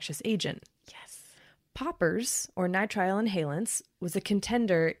an infectious agent. Yes. Poppers, or nitrile inhalants, was a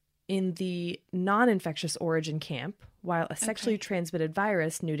contender in the non-infectious origin camp, while a sexually transmitted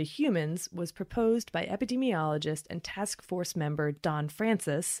virus new to humans was proposed by epidemiologist and task force member Don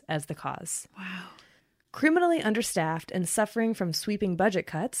Francis as the cause. Wow. Criminally understaffed and suffering from sweeping budget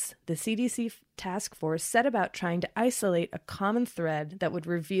cuts, the CDC task force set about trying to isolate a common thread that would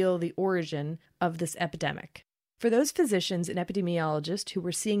reveal the origin of this epidemic. For those physicians and epidemiologists who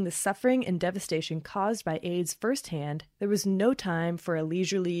were seeing the suffering and devastation caused by AIDS firsthand, there was no time for a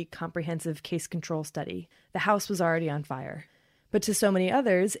leisurely, comprehensive case control study. The house was already on fire. But to so many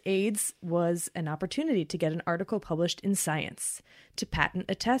others, AIDS was an opportunity to get an article published in Science, to patent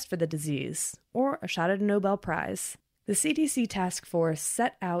a test for the disease, or a shot at a Nobel Prize. The CDC task force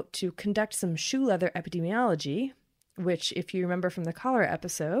set out to conduct some shoe leather epidemiology, which, if you remember from the cholera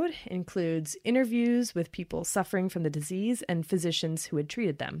episode, includes interviews with people suffering from the disease and physicians who had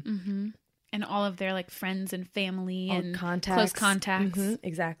treated them. Mm-hmm. And all of their friends and family and contacts. Close contacts. Mm-hmm,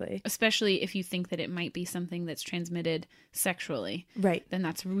 exactly. Especially if you think that it might be something that's transmitted sexually. Right. Then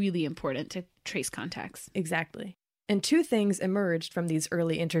that's really important to trace contacts. Exactly. And 2 things emerged from these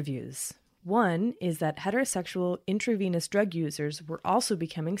early interviews. One is that heterosexual intravenous drug users were also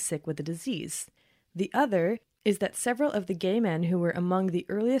becoming sick with the disease. The other is that several of the gay men who were among the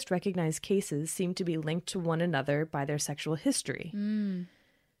earliest recognized cases seemed to be linked to one another by their sexual history.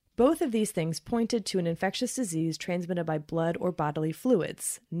 Both of these things pointed to an infectious disease transmitted by blood or bodily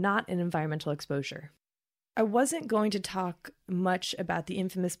fluids, not an environmental exposure. I wasn't going to talk much about the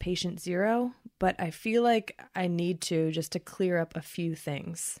infamous patient 0, but I feel like I need to just to clear up a few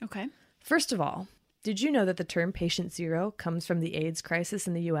things. Okay. First of all, did you know that the term patient 0 comes from the AIDS crisis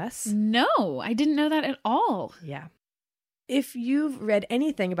in the U.S.? No, I didn't know that at all. Yeah. If you've read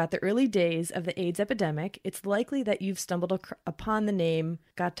anything about the early days of the AIDS epidemic, it's likely that you've stumbled upon the name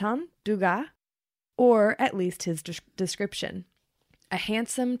Gaetan Dugas, or at least his description. A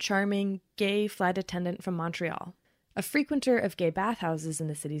handsome, charming, gay flight attendant from Montreal, a frequenter of gay bathhouses in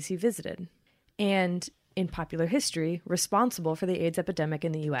the cities he visited, and, in popular history, responsible for the AIDS epidemic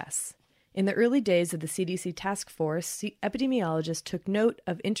in the U.S. In the early days of the CDC task force, epidemiologists took note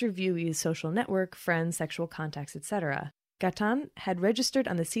of interviewees' social network, friends, sexual contacts, etc. Gaetan had registered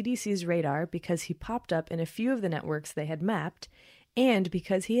on the CDC's radar because he popped up in a few of the networks they had mapped, and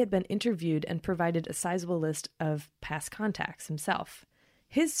because he had been interviewed and provided a sizable list of past contacts himself.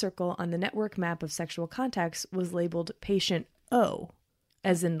 His circle on the network map of sexual contacts was labeled Patient O,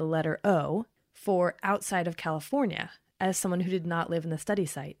 as in the letter O, for outside of California, as someone who did not live in the study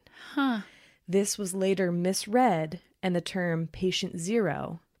site. This was later misread, and the term Patient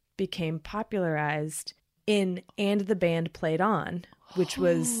 0 became popularized in And the Band Played On, which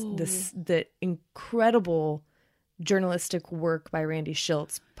was the incredible journalistic work by Randy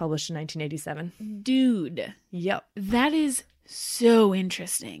Schultz, published in 1987. Dude. Yep. That is so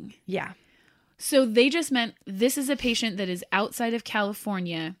interesting. Yeah. So they just meant this is a patient that is outside of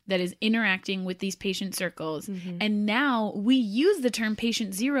California that is interacting with these patient circles. Mm-hmm. And now we use the term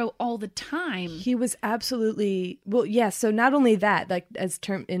patient 0 all the time. He was absolutely, well, yes. Yeah, so not only that, like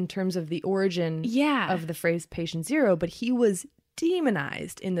in terms of the origin of the phrase patient 0, but he was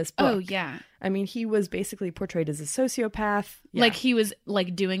demonized in this book. Oh, yeah. I mean, he was basically portrayed as a sociopath. Yeah. Like he was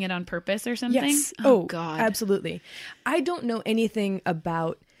like doing it on purpose or something? Yes. Oh, God. Absolutely. I don't know anything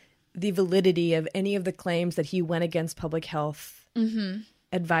about the validity of any of the claims that he went against public health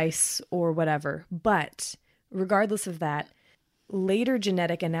advice or whatever. But regardless of that, later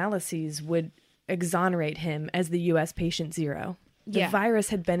genetic analyses would exonerate him as the U.S. patient zero. The virus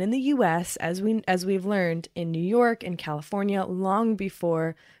had been in the U.S., as we've learned, in New York and California long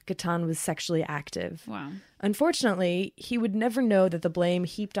before Gatan was sexually active. Wow. Unfortunately, he would never know that the blame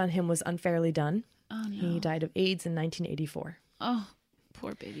heaped on him was unfairly done. Oh, no. He died of AIDS in 1984. Oh,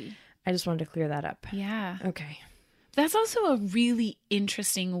 poor baby. I just wanted to clear that up. Yeah. Okay. That's also a really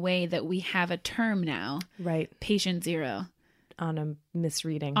interesting way that we have a term now. Right. Patient zero. On a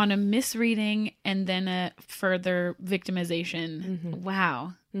misreading. On a misreading and then a further victimization.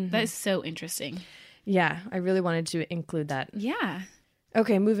 Wow. That is so interesting. Yeah, I really wanted to include that. Yeah.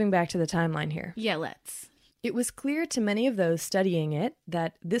 Okay, moving back to the timeline here. Yeah, let's. It was clear to many of those studying it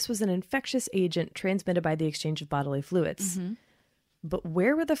that this was an infectious agent transmitted by the exchange of bodily fluids. But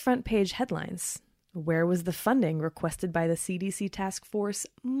where were the front page headlines? Where was the funding requested by the CDC task force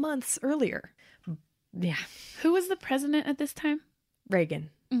months earlier? Yeah. Who was the president at this time?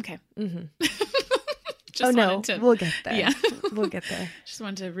 Reagan. Okay. We'll get there. Yeah. We'll get there. Just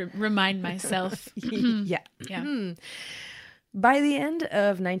wanted to remind myself. Yeah. By the end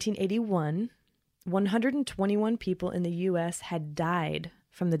of 1981, 121 people in the U.S. had died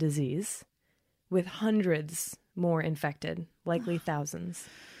from the disease, with hundreds more infected, likely thousands.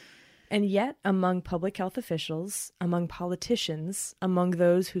 And yet, among public health officials, among politicians, among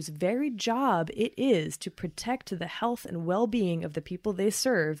those whose very job it is to protect the health and well-being of the people they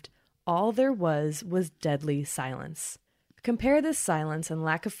served, all there was deadly silence. Compare this silence and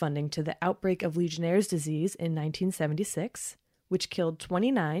lack of funding to the outbreak of Legionnaire's disease in 1976, which killed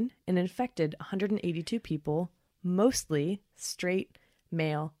 29 and infected 182 people, mostly straight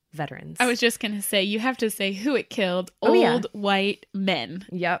male veterans. I was just going to say, you have to say who it killed. Old white men.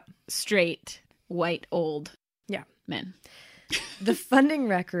 Yep. Straight white old men. The funding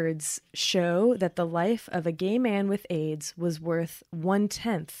records show that the life of a gay man with AIDS was worth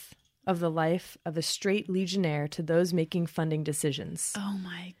 1/10 of the life of a straight Legionnaire to those making funding decisions. Oh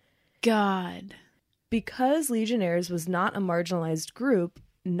my God. Because Legionnaires was not a marginalized group,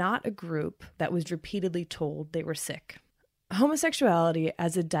 not a group that was repeatedly told they were sick. Homosexuality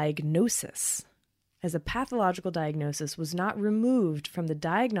as a diagnosis, as a pathological diagnosis, was not removed from the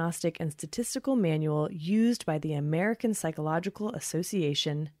diagnostic and statistical manual used by the American Psychological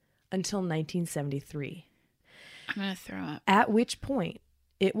Association until 1973. I'm going to throw up. At which point,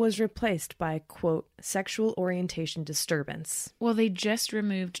 it was replaced by, quote, sexual orientation disturbance. Well, they just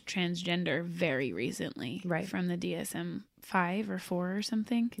removed transgender very recently. Right. From the DSM-5 or 4 or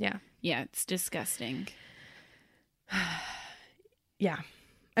something. Yeah. Yeah, it's disgusting. Yeah.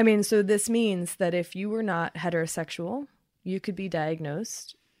 I mean, so this means that if you were not heterosexual, you could be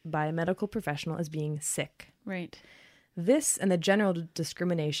diagnosed by a medical professional as being sick. Right. This and the general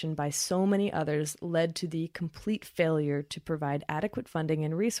discrimination by so many others led to the complete failure to provide adequate funding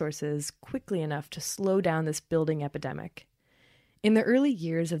and resources quickly enough to slow down this building epidemic. In the early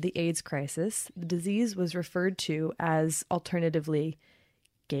years of the AIDS crisis, the disease was referred to as, alternatively,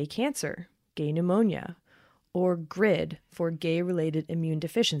 gay cancer, gay pneumonia, or GRID for gay-related immune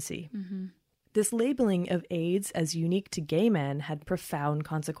deficiency. This labeling of AIDS as unique to gay men had profound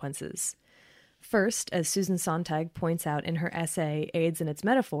consequences. First, as Susan Sontag points out in her essay, AIDS and Its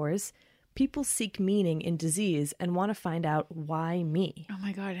Metaphors, people seek meaning in disease and want to find out why me. Oh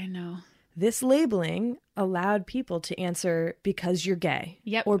my God, I know. This labeling allowed people to answer because you're gay.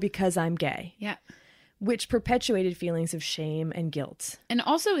 Yep. Or because I'm gay. Yeah. Which perpetuated feelings of shame and guilt. And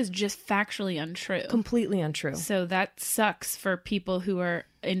also is just factually untrue. Completely untrue. So that sucks for people who are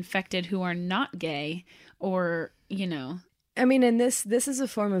infected who are not gay or, you know. I mean, and this is a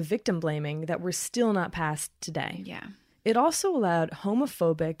form of victim blaming that we're still not past today. Yeah. It also allowed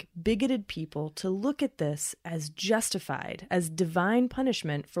homophobic, bigoted people to look at this as justified, as divine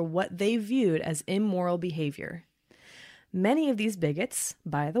punishment for what they viewed as immoral behavior. Many of these bigots,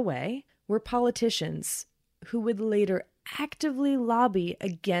 by the way, were politicians who would later actively lobby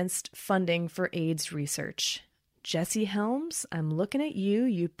against funding for AIDS research. Jesse Helms, I'm looking at you,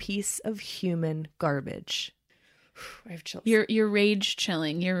 you piece of human garbage. I have chills. You're rage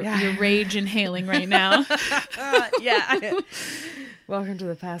chilling. You're rage inhaling right now. Yeah. Welcome to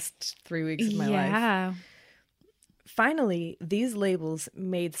the past 3 weeks of my life. Yeah. Finally, these labels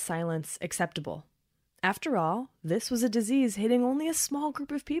made silence acceptable. After all, this was a disease hitting only a small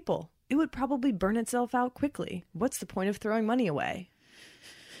group of people. It would probably burn itself out quickly. What's the point of throwing money away?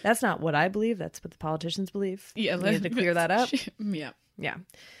 That's not what I believe. That's what the politicians believe. Yeah, we need to clear that up. Yeah. Yeah.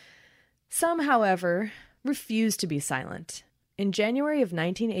 Some, however, refused to be silent. In January of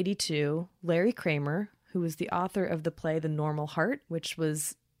 1982, Larry Kramer, who was the author of the play The Normal Heart, which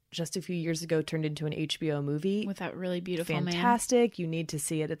was just a few years ago turned into an HBO movie. With that really beautiful Fantastic. You need to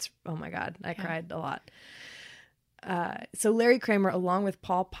see it. It's, oh my God, I cried a lot. So Larry Kramer, along with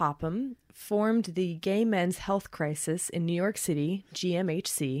Paul Popham, formed the Gay Men's Health Crisis in New York City,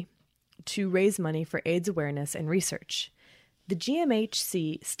 GMHC, to raise money for AIDS awareness and research. The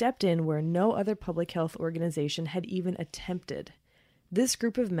GMHC stepped in where no other public health organization had even attempted. This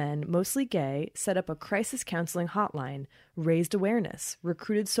group of men, mostly gay, set up a crisis counseling hotline, raised awareness,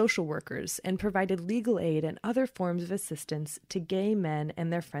 recruited social workers, and provided legal aid and other forms of assistance to gay men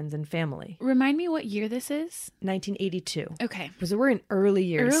and their friends and family. Remind me what year this is? 1982. Okay. So we're in early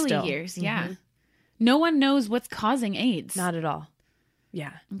years still. Early years, yeah. No one knows what's causing AIDS. Not at all.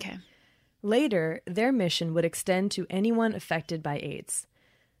 Yeah. Okay. Later, their mission would extend to anyone affected by AIDS.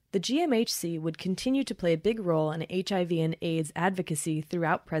 The GMHC would continue to play a big role in HIV and AIDS advocacy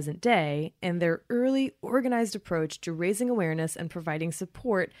throughout present day, and their early organized approach to raising awareness and providing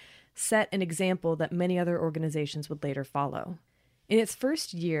support set an example that many other organizations would later follow. In its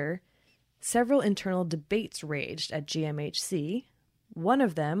first year, several internal debates raged at GMHC, one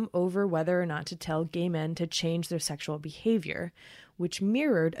of them over whether or not to tell gay men to change their sexual behavior, which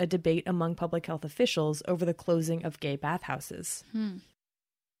mirrored a debate among public health officials over the closing of gay bathhouses.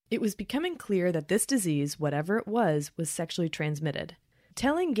 It was becoming clear that this disease, whatever it was sexually transmitted.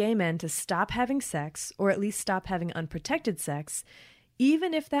 Telling gay men to stop having sex, or at least stop having unprotected sex,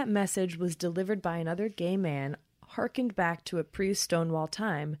 even if that message was delivered by another gay man, harkened back to a pre-Stonewall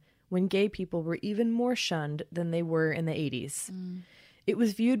time when gay people were even more shunned than they were in the 80s. It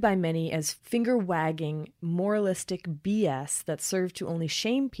was viewed by many as finger-wagging, moralistic BS that served to only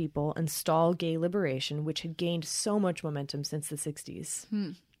shame people and stall gay liberation, which had gained so much momentum since the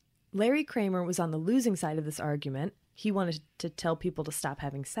 60s. Larry Kramer was on the losing side of this argument. He wanted to tell people to stop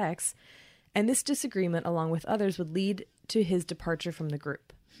having sex, and this disagreement, along with others, would lead to his departure from the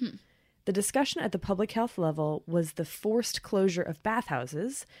group. The discussion at the public health level was the forced closure of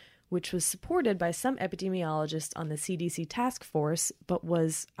bathhouses, which was supported by some epidemiologists on the CDC task force, but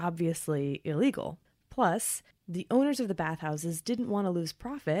was obviously illegal. Plus, the owners of the bathhouses didn't want to lose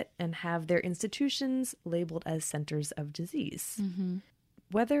profit and have their institutions labeled as centers of disease.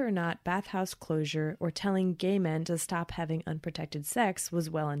 Whether or not bathhouse closure or telling gay men to stop having unprotected sex was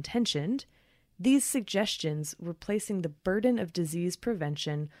well-intentioned, these suggestions were placing the burden of disease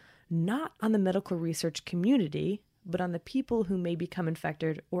prevention not on the medical research community, but on the people who may become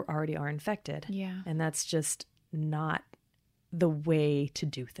infected or already are infected. Yeah. And that's just not the way to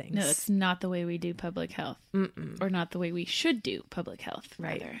do things. No, it's not the way we do public health. Or not the way we should do public health,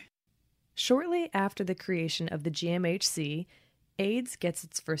 Right. rather. Shortly after the creation of the GMHC, AIDS gets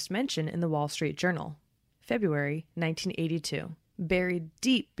its first mention in the Wall Street Journal, February 1982. Buried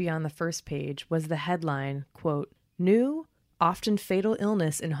deep beyond the first page was the headline, quote, "New, often fatal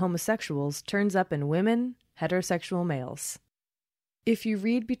illness in homosexuals turns up in women, heterosexual males." If you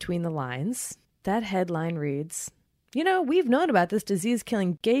read between the lines, that headline reads, we've known about this disease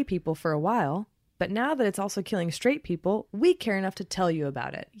killing gay people for a while, but now that it's also killing straight people, we care enough to tell you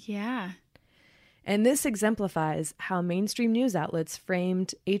about it. Yeah. And this exemplifies how mainstream news outlets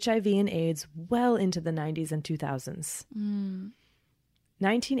framed HIV and AIDS well into the 90s and 2000s.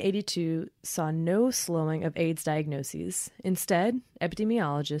 1982 saw no slowing of AIDS diagnoses. Instead,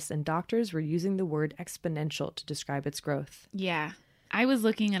 epidemiologists and doctors were using the word exponential to describe its growth. Yeah. I was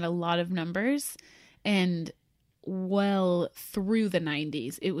looking at a lot of numbers, and well through the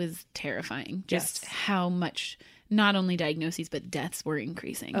 90s, it was terrifying just how much not only diagnoses but deaths were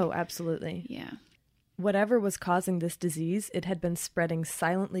increasing. Oh, absolutely. Yeah. Whatever was causing this disease, it had been spreading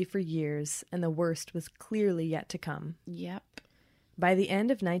silently for years, and the worst was clearly yet to come. Yep. By the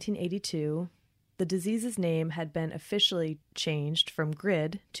end of 1982, the disease's name had been officially changed from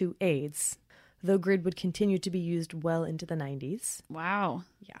GRID to AIDS, though GRID would continue to be used well into the 90s. Wow.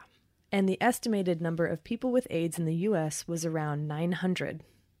 Yeah. And the estimated number of people with AIDS in the U.S. was around 900.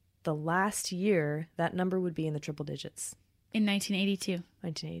 The last year, that number would be in the triple digits. In 1982.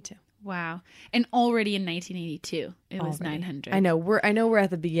 1982. Wow. And already in 1982, it was Already. 900. I know we're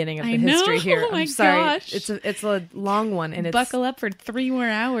at the beginning of the I know. history here. Oh my I'm sorry. gosh. It's a long one, and it's Buckle up for 3 more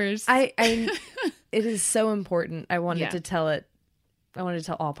hours. it is so important. I wanted Yeah. to tell it. I wanted to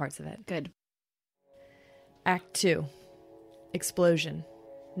tell all parts of it. Good. Act 2. Explosion.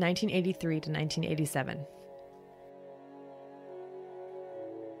 1983 to 1987.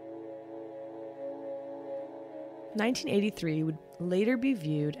 "1983 would later be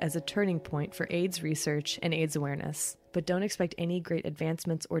viewed as a turning point for AIDS research and AIDS awareness, but don't expect any great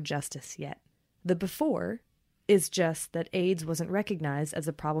advancements or justice yet. The before It's just that AIDS wasn't recognized as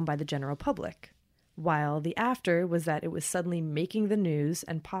a problem by the general public, while the after was that it was suddenly making the news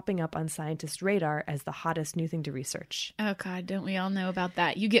and popping up on scientists' radar as the hottest new thing to research. Oh, God, don't we all know about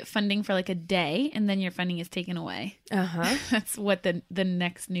that? You get funding for like a day, and then your funding is taken away. Uh-huh. That's what the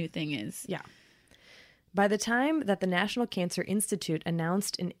next new thing is. Yeah. By the time that the National Cancer Institute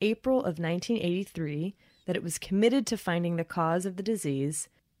announced in April of 1983 that it was committed to finding the cause of the disease,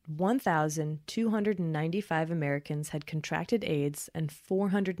 1,295 Americans had contracted AIDS and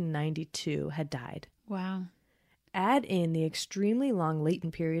 492 had died. Wow. Add in the extremely long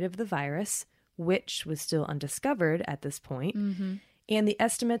latent period of the virus, which was still undiscovered at this point, and the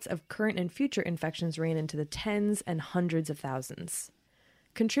estimates of current and future infections ran into the tens and hundreds of thousands.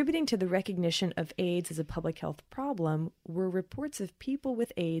 Contributing to the recognition of AIDS as a public health problem were reports of people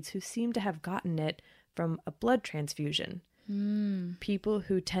with AIDS who seemed to have gotten it from a blood transfusion. People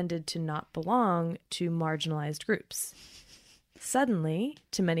who tended to not belong to marginalized groups. Suddenly,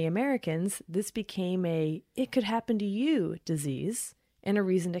 to many Americans, this became a "it could happen to you" disease and a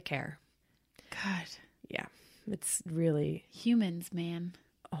reason to care. God. Yeah, it's really Humans, man.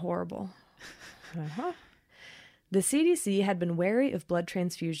 horrible. The CDC had been wary of blood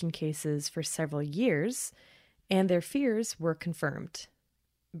transfusion cases for several years, and their fears were confirmed.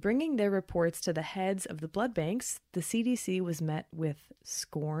 Bringing their reports to the heads of the blood banks, the CDC was met with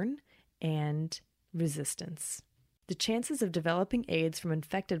scorn and resistance. The chances of developing AIDS from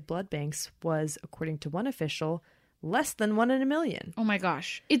infected blood banks was, according to one official, less than 1 in a million. Oh my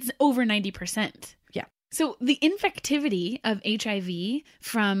gosh. It's over 90%. Yeah. So the infectivity of HIV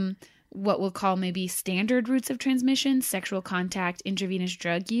from what we'll call maybe standard routes of transmission, sexual contact, intravenous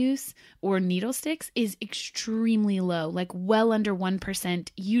drug use, or needle sticks is extremely low, like well under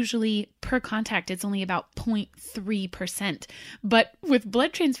 1%. Usually per contact, it's only about 0.3%. But with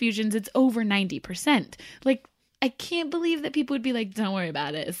blood transfusions, it's over 90%. Like, I can't believe that people would be like, don't worry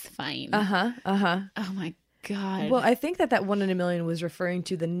about it. It's fine. Oh my God. Well, I think that 1 in a million was referring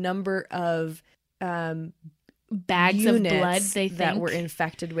to the number of bags of blood they think that were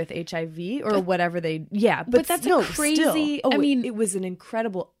infected with HIV or whatever they but that's no, a crazy still. I mean it was an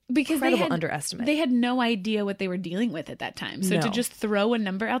incredible underestimate. They had no idea what they were dealing with at that time, so to just throw a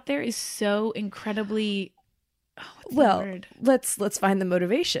number out there is so incredibly let's find the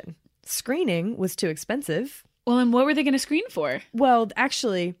motivation. Screening was too expensive. Well, and what were they going to screen for? Well,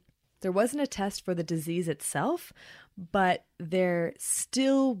 actually, there wasn't a test for the disease itself, but there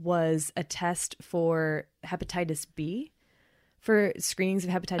still was a test for hepatitis B, for screenings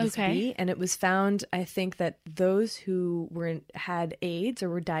of hepatitis B. And it was found, I think, that those who had AIDS or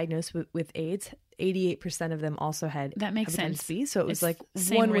were diagnosed with AIDS, 88% of them also had hepatitis sense. B. So it was it's like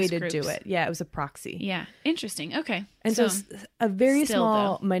one way to groups. Do it. Yeah, it was a proxy. Yeah. Interesting. Okay. And so a very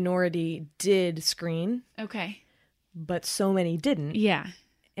small though, minority did screen. Okay. But so many didn't. Yeah.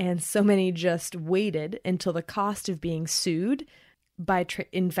 And so many just waited until the cost of being sued by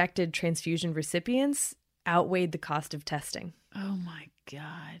infected transfusion recipients outweighed the cost of testing. Oh my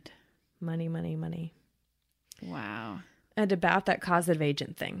God. Money, money, money. Wow. And about that causative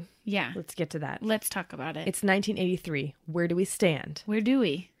agent thing. Yeah. Let's get to that. Let's talk about it. It's 1983. Where do we stand? Where do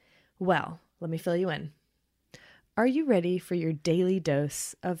we? Well, let me fill you in. Are you ready for your daily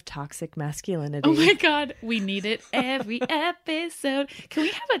dose of toxic masculinity? Oh my God, we need it every episode. Can we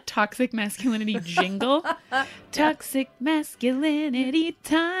have a toxic masculinity jingle? Toxic masculinity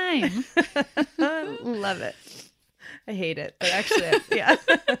time. Love it. I hate it, but actually, yeah.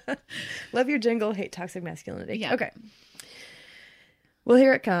 Love your jingle, hate toxic masculinity. Yeah. Okay. Well,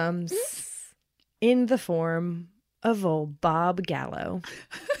 here it comes in the form of old Bob Gallo,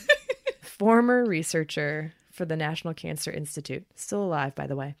 former researcher for the National Cancer Institute. Still alive, by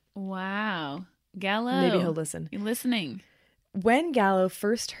the way. Wow. Gallo. Maybe he'll listen. You're listening. When Gallo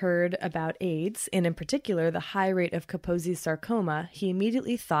first heard about AIDS, and in particular the high rate of Kaposi's sarcoma, he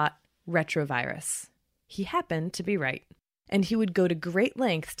immediately thought retrovirus. He happened to be right, and he would go to great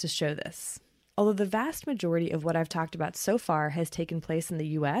lengths to show this. Although the vast majority of what I've talked about so far has taken place in the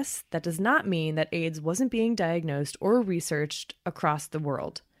US, that does not mean that AIDS wasn't being diagnosed or researched across the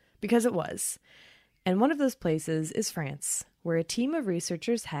world, because it was. And one of those places is France, where a team of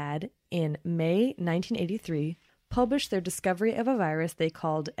researchers had, in May 1983, published their discovery of a virus they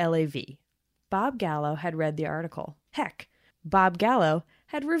called LAV. Bob Gallo had read the article. Heck, Bob Gallo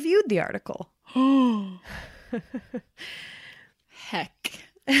had reviewed the article. Heck.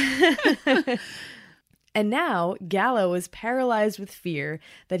 And now Gallo was paralyzed with fear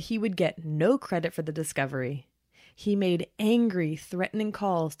that he would get no credit for the discovery. He made angry, threatening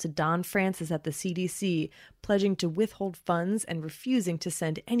calls to Don Francis at the CDC, pledging to withhold funds and refusing to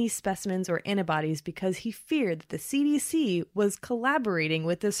send any specimens or antibodies because he feared that the CDC was collaborating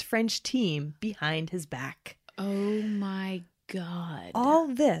with this French team behind his back. Oh my God. All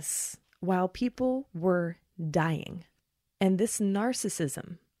this while people were dying. And this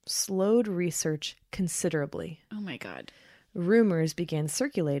narcissism slowed research considerably. Oh my God. Rumors began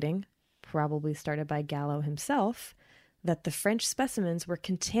circulating, probably started by Gallo himself, that the French specimens were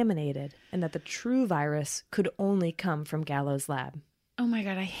contaminated and that the true virus could only come from Gallo's lab. Oh my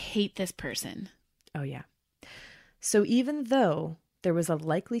God, I hate this person. Oh, yeah. So even though there was a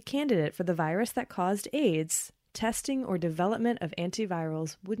likely candidate for the virus that caused AIDS, testing or development of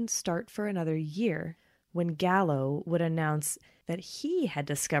antivirals wouldn't start for another year when Gallo would announce that he had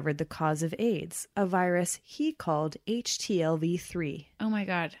discovered the cause of AIDS, a virus he called HTLV-3. Oh my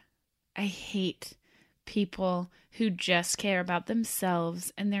God. I hate people who just care about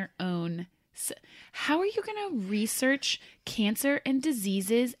themselves and their own. How are you going to research cancer and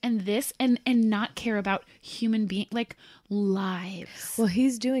diseases and this and not care about human lives? Well,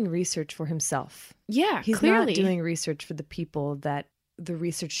 he's doing research for himself. Yeah, he's clearly not doing research for the people that the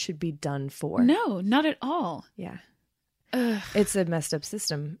research should be done for. No, not at all. Yeah. Ugh. It's a messed up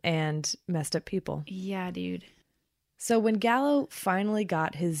system and messed up people. Yeah, dude. So when Gallo finally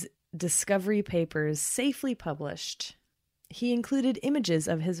got his discovery papers safely published, he included images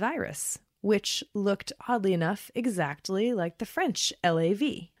of his virus, which looked, oddly enough, exactly like the French LAV.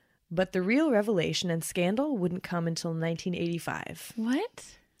 But the real revelation and scandal wouldn't come until 1985.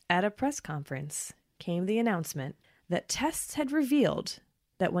 What? At a press conference came the announcement that tests had revealed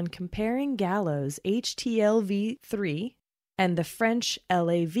that when comparing Gallo's HTLV-3 and the French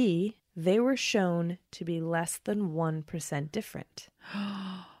LAV, they were shown to be less than 1% different.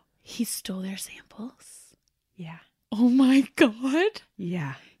 He stole their samples? Yeah. Oh my God.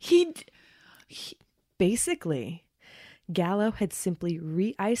 Yeah. He basically, Gallo had simply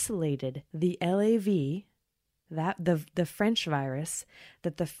re-isolated the LAV, that the French virus,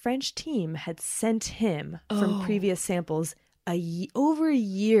 that the French team had sent him from previous samples over a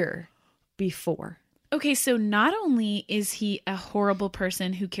year before. Okay, so not only is he a horrible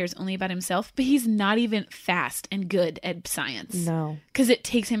person who cares only about himself, but he's not even fast and good at science. No. Because it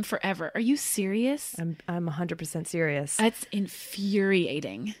takes him forever. Are you serious? I'm 100% serious. That's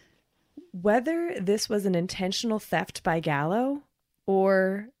infuriating. Whether this was an intentional theft by Gallo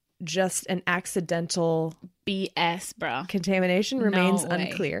or just an accidental BS, bro. contamination remains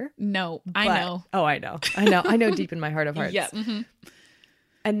unclear. No, I know. Oh, I know. I know deep in my heart of hearts. Yeah. Mm-hmm.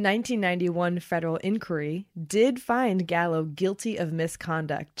 A 1991 federal inquiry did find Gallo guilty of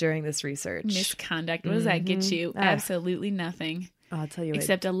misconduct during this research. Misconduct. What does that get you? Absolutely nothing. I'll tell you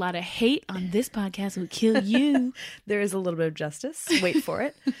Except a lot of hate on this podcast will kill you. There is a little bit of justice. Wait for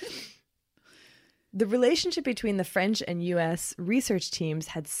it. The relationship between the French and U.S. research teams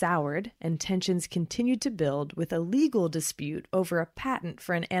had soured, and tensions continued to build with a legal dispute over a patent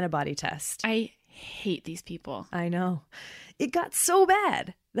for an antibody test. I hate these people. I know. It got so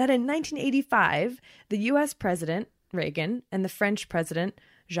bad that in 1985, the U.S. President, Reagan, and the French President,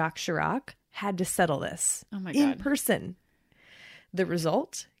 Jacques Chirac, had to settle this in person. The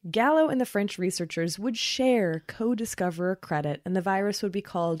result? Gallo and the French researchers would share co-discoverer credit, and the virus would be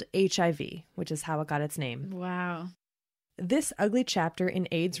called HIV, which is how it got its name. Wow. This ugly chapter in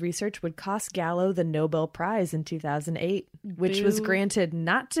AIDS research would cost Gallo the Nobel Prize in 2008, which was granted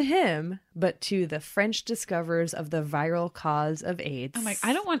not to him, but to the French discoverers of the viral cause of AIDS. I'm like,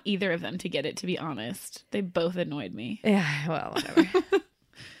 I don't want either of them to get it, to be honest. They both annoyed me. Yeah, well, whatever.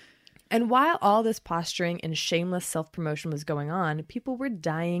 And while all this posturing and shameless self-promotion was going on, people were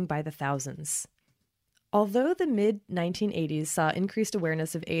dying by the thousands. Although the mid-1980s saw increased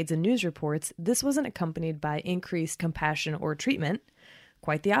awareness of AIDS in news reports, this wasn't accompanied by increased compassion or treatment.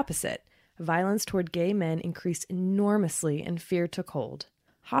 Quite the opposite. Violence toward gay men increased enormously and fear took hold.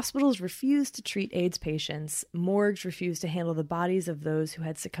 Hospitals refused to treat AIDS patients. Morgues refused to handle the bodies of those who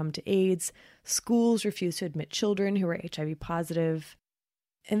had succumbed to AIDS. Schools refused to admit children who were HIV positive.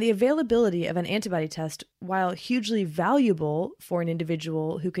 And the availability of an antibody test, while hugely valuable for an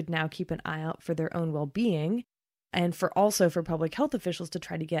individual who could now keep an eye out for their own well-being, and for public health officials to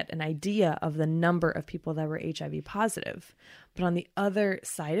try to get an idea of the number of people that were HIV positive. But on the other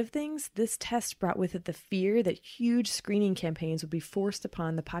side of things, this test brought with it the fear that huge screening campaigns would be forced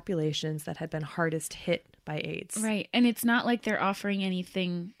upon the populations that had been hardest hit by AIDS. Right. And it's not like they're offering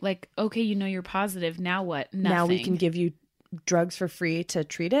anything like, okay, you know you're positive, now what? Nothing. Now we can give you drugs for free to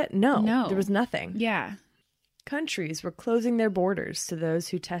treat it? No, there was nothing. Yeah. countries were closing their borders to those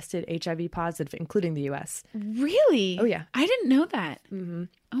who tested HIV positive, including the U.S. Really? Oh, yeah. I didn't know that. Mm-hmm.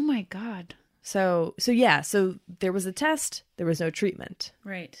 Oh, my God. So there was a test, there was no treatment.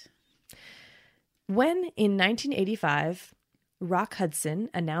 Right. When, in 1985, Rock Hudson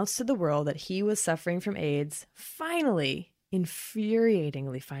announced to the world that he was suffering from AIDS, finally,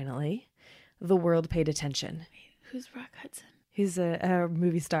 infuriatingly finally, the world paid attention. Who's Rock Hudson? He's a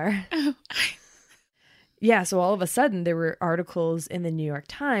movie star. Oh, Yeah, so all of a sudden there were articles in the New York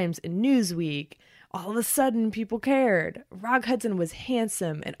Times and Newsweek. All of a sudden people cared. Rock Hudson was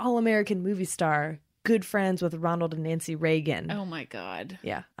handsome, an all-American movie star, good friends with Ronald and Nancy Reagan. oh my God.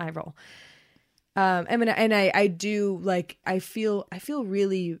 Yeah, I roll. I feel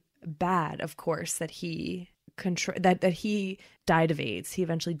really bad, of course, that he that he died of AIDS. He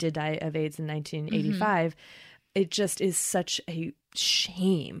eventually did die of AIDS in 1985. It just is such a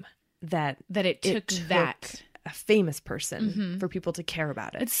shame that it took that a famous person for people to care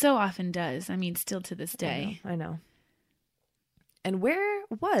about it. It so often does. I mean, still to this day. I know. And where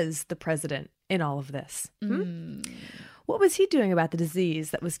was the president in all of this? What was he doing about the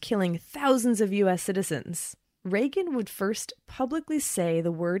disease that was killing thousands of U.S. citizens? Reagan would first publicly say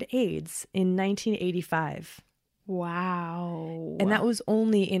the word AIDS in 1985. Wow. And that was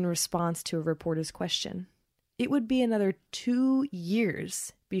only in response to a reporter's question. It would be another 2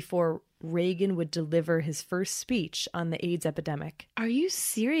 years before Reagan would deliver his first speech on the AIDS epidemic. Are you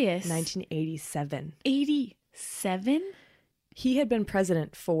serious? 1987. 87? He had been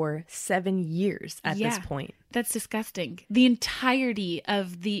president for 7 years at this point. That's disgusting. The entirety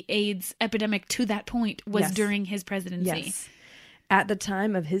of the AIDS epidemic to that point was during his presidency. Yes. At the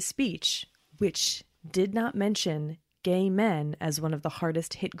time of his speech, which did not mention gay men as one of the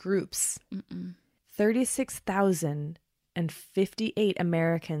hardest hit groups, 36,058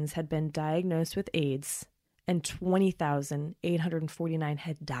 Americans had been diagnosed with AIDS and 20,849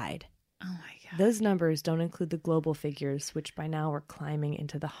 had died. Oh my God. Those numbers don't include the global figures, which by now are climbing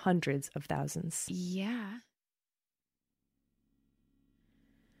into the hundreds of thousands. Yeah.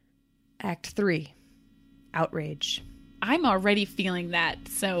 Act 3. Outrage. I'm already feeling that,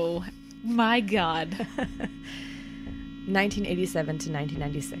 so my God. 1987 to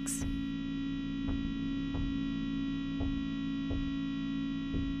 1996.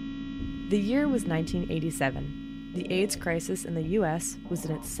 The year was 1987. The AIDS crisis in the U.S. was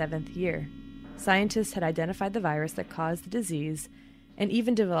in its 7th year. Scientists had identified the virus that caused the disease and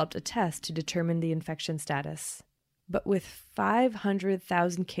even developed a test to determine the infection status. But with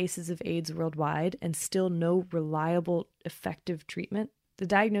 500,000 cases of AIDS worldwide and still no reliable, effective treatment, the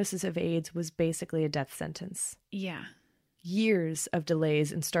diagnosis of AIDS was basically a death sentence. Yeah. Years of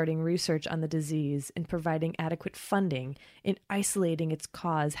delays in starting research on the disease, in providing adequate funding, in isolating its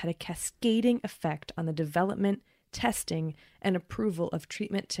cause had a cascading effect on the development, testing, and approval of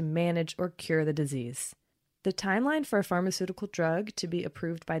treatment to manage or cure the disease. The timeline for a pharmaceutical drug to be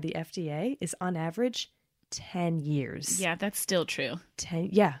approved by the FDA is on average 10 years. Yeah, that's still true. 10,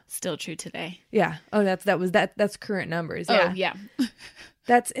 yeah. Still true today. Yeah. Oh, that's current numbers. Yeah. Oh, yeah.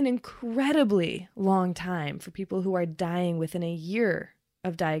 That's an incredibly long time for people who are dying within a year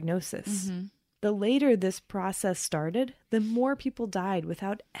of diagnosis. The later this process started, the more people died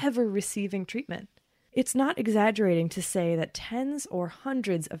without ever receiving treatment. It's not exaggerating to say that tens or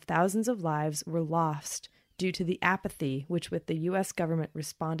hundreds of thousands of lives were lost due to the apathy with which the U.S. government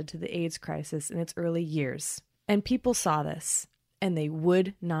responded to the AIDS crisis in its early years. And people saw this, and they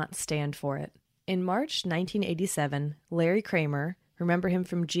would not stand for it. In March 1987, Larry Kramer, remember him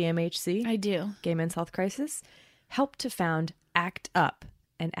from GMHC? I do. Gay Men's Health Crisis? Helped to found ACT UP,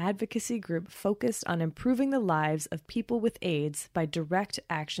 an advocacy group focused on improving the lives of people with AIDS by direct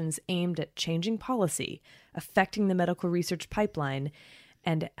actions aimed at changing policy, affecting the medical research pipeline,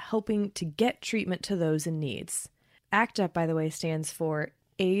 and helping to get treatment to those in need. ACT UP, by the way, stands for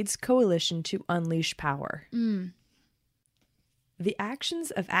AIDS Coalition to Unleash Power. The actions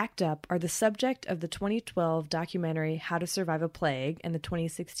of ACT UP are the subject of the 2012 documentary How to Survive a Plague and the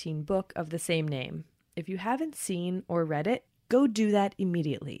 2016 book of the same name. If you haven't seen or read it, go do that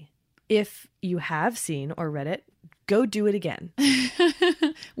immediately. If you have seen or read it, go do it again.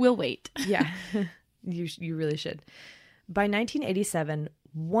 We'll wait. Yeah, you really should. By 1987,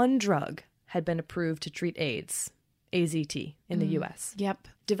 one drug had been approved to treat AIDS, AZT, in the U.S. Yep.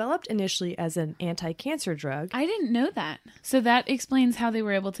 Developed initially as an anti-cancer drug. I didn't know that. So that explains how they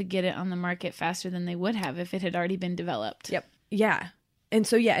were able to get it on the market faster than they would have if it had already been developed. Yep. Yeah. And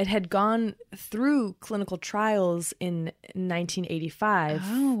so, yeah, it had gone through clinical trials in 1985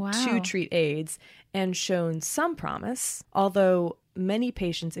 to treat AIDS and shown some promise, although many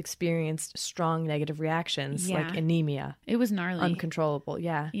patients experienced strong negative reactions like anemia. It was gnarly. Uncontrollable,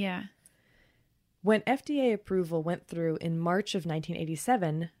 yeah. Yeah. When FDA approval went through in March of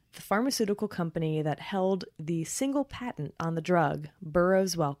 1987, the pharmaceutical company that held the single patent on the drug,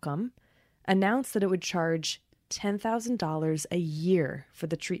 Burroughs Wellcome, announced that it would charge $10,000 a year for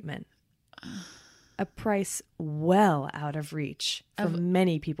the treatment. A price well out of reach for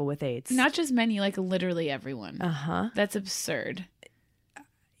many people with AIDS. Not just many, like literally everyone. Uh-huh. That's absurd.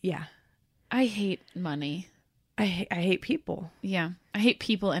 Yeah. I hate money. I hate people. Yeah. I hate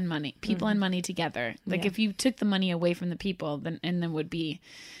people and money. People and money together. Like if you took the money away from the people, then would be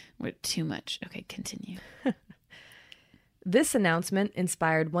too much. Okay, continue. This announcement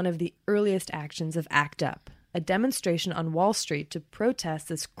inspired one of the earliest actions of ACT UP, a demonstration on Wall Street to protest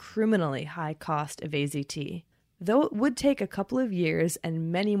this criminally high cost of AZT. Though it would take a couple of years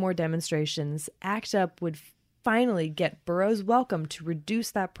and many more demonstrations, ACT UP would finally get Burroughs Wellcome to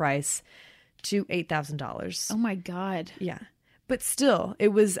reduce that price to $8,000. Oh my God. Yeah. But still,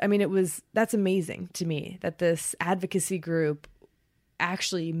 that's amazing to me that this advocacy group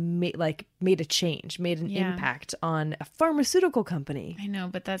actually made a change, made an impact on a pharmaceutical company. I know,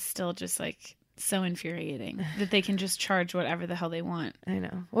 but that's still just like so infuriating that they can just charge whatever the hell they want. I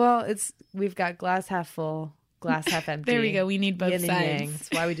know. Well, we've got glass half full, glass half empty. There we go. We need both yin sides. And yang. That's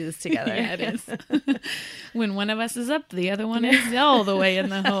why we do this together. Yeah, it is. When one of us is up, the other one is all the way in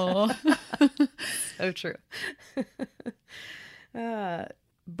the hole. So true.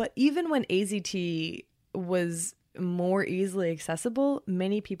 But even when AZT was more easily accessible,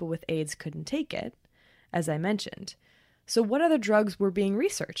 many people with AIDS couldn't take it, as I mentioned. So what other drugs were being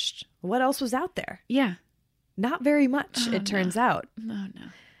researched? What else was out there? Yeah. Not very much, it turns out. No.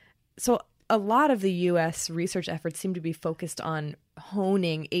 So a lot of the U.S. research efforts seem to be focused on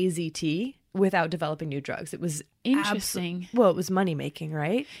honing AZT without developing new drugs. It was interesting. It was money-making,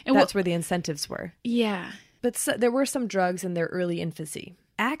 right? And that's where the incentives were. Yeah. But there were some drugs in their early infancy.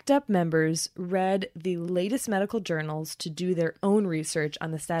 ACT UP members read the latest medical journals to do their own research on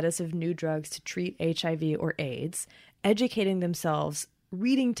the status of new drugs to treat HIV or AIDS, educating themselves,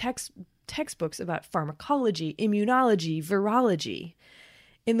 reading textbooks about pharmacology, immunology, virology.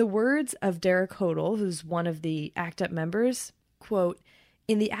 In the words of Derek Hodel, who's one of the ACT UP members, quote,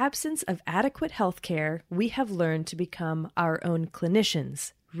 "In the absence of adequate health care, we have learned to become our own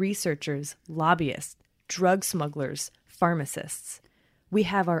clinicians, researchers, lobbyists, drug smugglers, pharmacists. We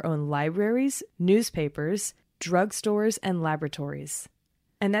have our own libraries, newspapers, drugstores, and laboratories."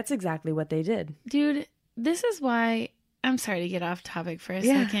 And that's exactly what they did. Dude, this is why, I'm sorry to get off topic for a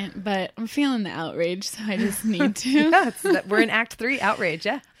second, but I'm feeling the outrage, so I just need to. We're in Act 3, outrage,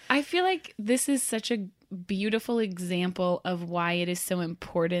 yeah. I feel like this is such a beautiful example of why it is so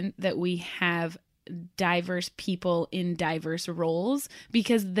important that we have diverse people in diverse roles,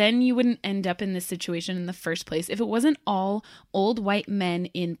 because then you wouldn't end up in this situation in the first place. If it wasn't all old white men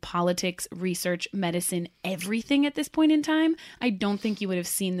in politics, research, medicine, everything at this point in time, I don't think you would have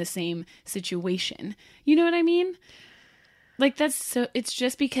seen the same situation. You know what I mean? Like, it's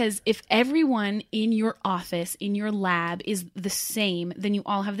just because if everyone in your office, in your lab is the same, then you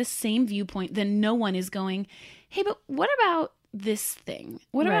all have the same viewpoint, then no one is going, hey, but what about this thing?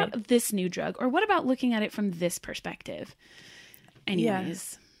 What about this new drug? Or what about looking at it from this perspective?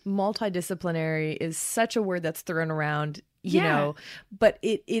 Anyways. Yeah. Multidisciplinary is such a word that's thrown around, you know, but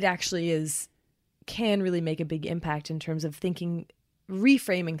it actually can really make a big impact in terms of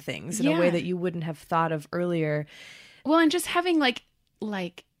reframing things in a way that you wouldn't have thought of earlier. Well, and just having like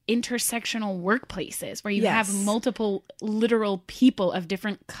intersectional workplaces where you have multiple literal people of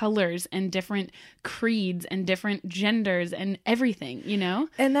different colors and different creeds and different genders and everything, you know?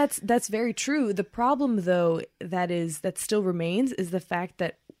 And that's very true. The problem, though, that still remains is the fact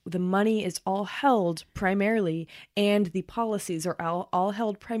that the money is all held primarily, and the policies are all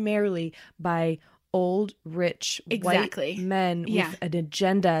held primarily by old, rich, white men with an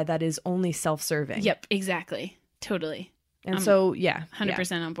agenda that is only self-serving. Yep, exactly. Totally. And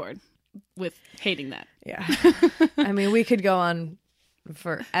 100% on board with hating that. Yeah. I mean, we could go on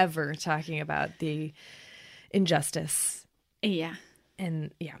forever talking about the injustice. Yeah.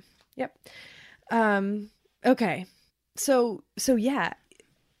 And Yep. Okay. So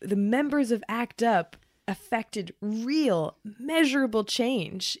the members of ACT UP affected real, measurable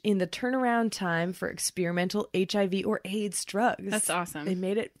change in the turnaround time for experimental HIV or AIDS drugs. That's awesome. They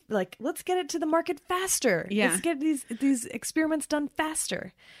made it like, let's get it to the market faster. Yeah. Let's get these experiments done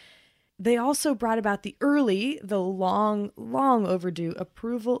faster. They also brought about the long overdue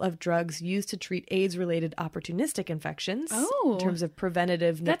approval of drugs used to treat AIDS-related opportunistic infections in terms of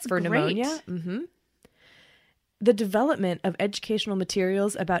preventative for pneumonia. Mm-hmm. the development of educational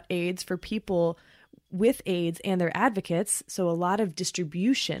materials about AIDS for people with AIDS and their advocates, so a lot of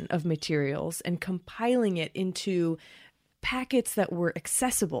distribution of materials and compiling it into packets that were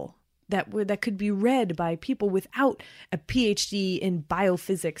accessible, that could be read by people without a PhD in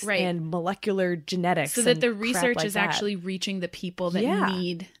biophysics and molecular genetics. So that the research is actually reaching the people that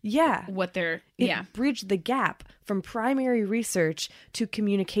need what they're... It bridged the gap from primary research to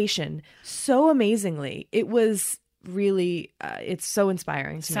communication so amazingly. It was really, it's so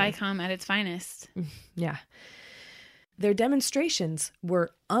inspiring to me. SciComm at its finest. Yeah. Their demonstrations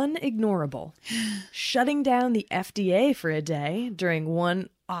were unignorable, shutting down the FDA for a day during one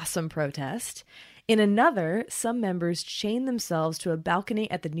awesome protest. In another, some members chained themselves to a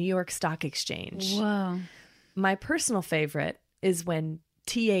balcony at the New York Stock Exchange. Whoa. My personal favorite is when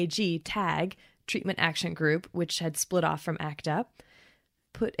TAG, Treatment Action Group, which had split off from ACT UP,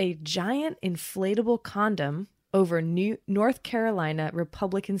 put a giant inflatable condom over North Carolina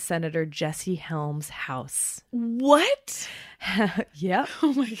Republican Senator Jesse Helms' house. What? Yep.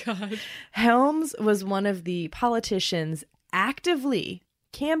 Oh my God. Helms was one of the politicians actively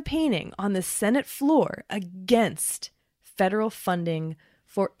campaigning on the Senate floor against federal funding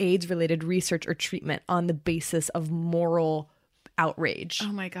for AIDS-related research or treatment on the basis of moral outrage.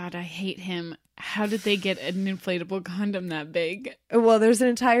 Oh my God, I hate him. How did they get an inflatable condom that big? Well, there's an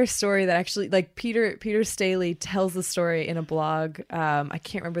entire story that actually, like, Peter Staley tells the story in a blog. I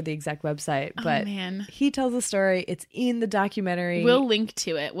can't remember the exact website, but he tells the story. It's in the documentary. We'll link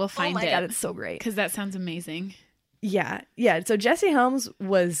to it. We'll find it. Oh my God, it's so great. Because that sounds amazing. Yeah. So Jesse Helms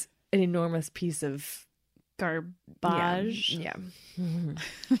was an enormous piece of garbage. Yeah.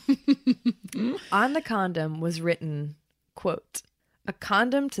 On the condom was written, quote, "A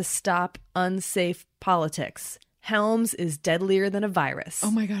condom to stop unsafe politics. Helms is deadlier than a virus." Oh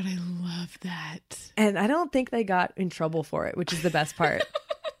my God, I love that. And I don't think they got in trouble for it, which is the best part.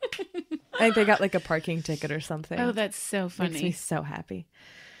 I think they got like a parking ticket or something. Oh, that's so funny. Makes me so happy.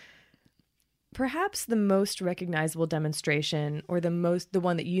 Perhaps the most recognizable demonstration, or the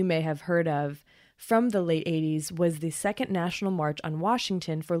one that you may have heard of from the late 80s, was the Second National March on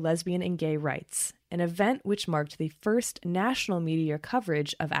Washington for Lesbian and Gay Rights, an event which marked the first national media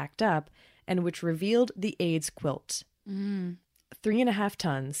coverage of ACT UP and which revealed the AIDS quilt. 3.5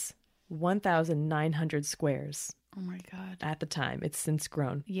 tons, 1,900 squares. Oh my God. At the time. It's since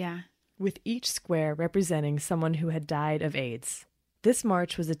grown. Yeah. With each square representing someone who had died of AIDS. This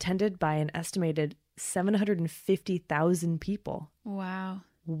march was attended by an estimated 750,000 people. Wow.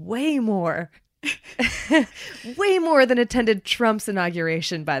 Way more. Way more than attended Trump's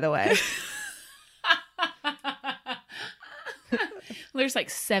inauguration, by the way. There's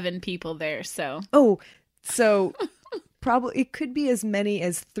like 7 people there, so. Oh, so probably it could be as many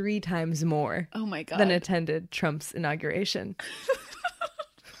as 3 times more. Oh my God. Than attended Trump's inauguration.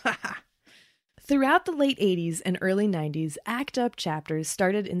 Throughout the late 80s and early 90s, ACT UP chapters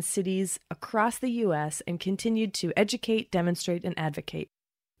started in cities across the U.S. and continued to educate, demonstrate, and advocate.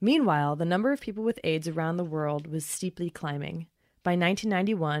 Meanwhile, the number of people with AIDS around the world was steeply climbing. By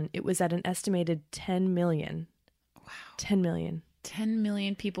 1991, it was at an estimated 10 million. Wow. 10 million. 10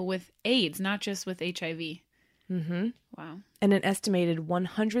 million people with AIDS, not just with HIV. Mm-hmm. Wow. And an estimated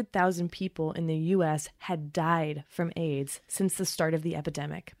 100,000 people in the U.S. had died from AIDS since the start of the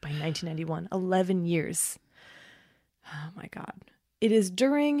epidemic by 1991. 11 years. Oh my God. It is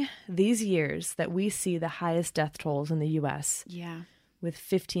during these years that we see the highest death tolls in the U.S. Yeah. With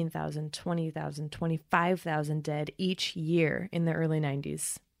 15,000, 20,000, 25,000 dead each year in the early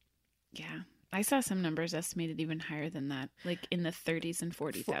 90s. Yeah. I saw some numbers estimated even higher than that, like in the 30s and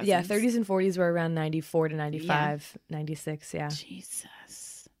 40,000. Yeah, 30s and 40s were around 94 to 95, 96, yeah.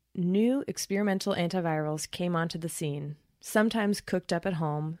 Jesus. New experimental antivirals came onto the scene, sometimes cooked up at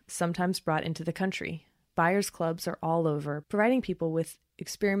home, sometimes brought into the country. Buyers clubs are all over, providing people with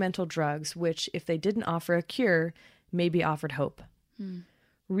experimental drugs, which, if they didn't offer a cure, maybe offered hope.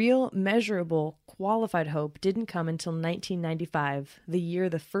 Real, measurable, qualified hope didn't come until 1995, the year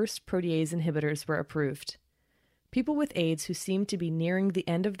the first protease inhibitors were approved. People with AIDS who seemed to be nearing the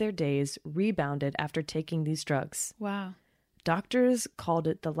end of their days rebounded after taking these drugs. Wow. Doctors called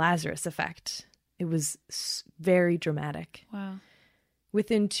it the Lazarus effect. It was very dramatic. Wow.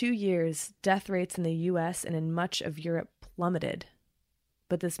 Within 2 years, death rates in the U.S. and in much of Europe plummeted.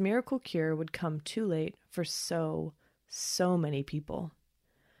 But this miracle cure would come too late for so many people.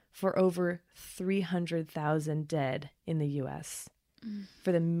 For over 300,000 dead in the U.S.,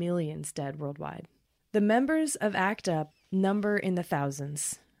 for the millions dead worldwide. The members of ACT UP number in the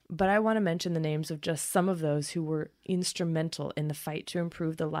thousands, but I want to mention the names of just some of those who were instrumental in the fight to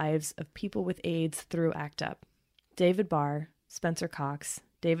improve the lives of people with AIDS through ACT UP. David Barr, Spencer Cox,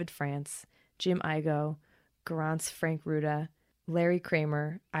 David France, Jim Igo, Garance Frank Ruda, Larry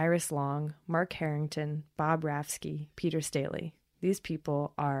Kramer, Iris Long, Mark Harrington, Bob Rafsky, Peter Staley. These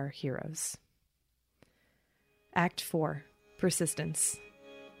people are heroes. Act 4, Persistence,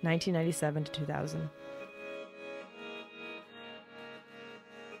 1997 to 2000.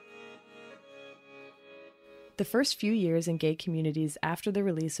 The first few years in gay communities after the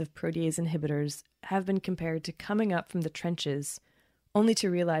release of protease inhibitors have been compared to coming up from the trenches, only to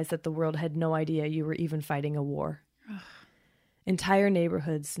realize that the world had no idea you were even fighting a war. Ugh. Entire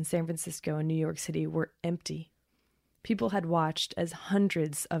neighborhoods in San Francisco and New York City were empty. People had watched as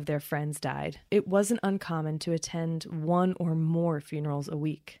hundreds of their friends died. It wasn't uncommon to attend one or more funerals a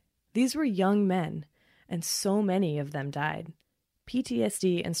week. These were young men, and so many of them died.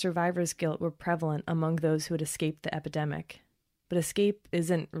 PTSD and survivor's guilt were prevalent among those who had escaped the epidemic. But escape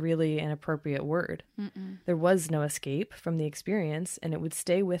isn't really an appropriate word. Mm-mm. There was no escape from the experience, and it would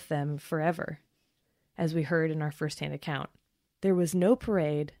stay with them forever, as we heard in our firsthand account. There was no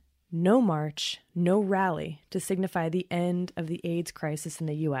parade, no march, no rally to signify the end of the AIDS crisis in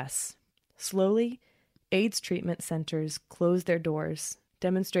the U.S. Slowly, AIDS treatment centers closed their doors.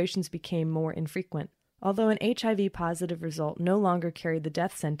 Demonstrations became more infrequent. Although an HIV-positive result no longer carried the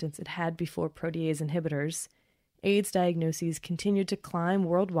death sentence it had before protease inhibitors, AIDS diagnoses continued to climb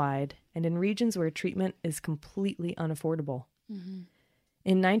worldwide and in regions where treatment is completely unaffordable. Mm-hmm.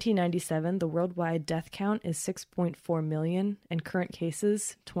 In 1997, the worldwide death count is 6.4 million, and current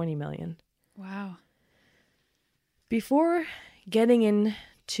cases, 20 million. Wow. Before getting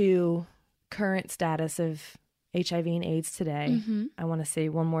into current status of HIV and AIDS today, mm-hmm. I want to say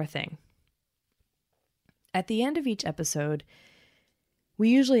one more thing. At the end of each episode, we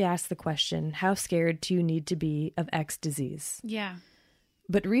usually ask the question, how scared do you need to be of X disease? Yeah.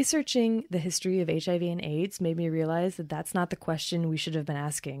 But researching the history of HIV and AIDS made me realize that that's not the question we should have been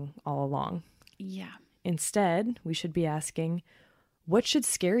asking all along. Yeah. Instead, we should be asking, what should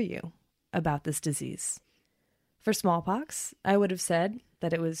scare you about this disease? For smallpox, I would have said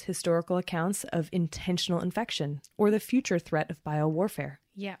that it was historical accounts of intentional infection or the future threat of biowarfare.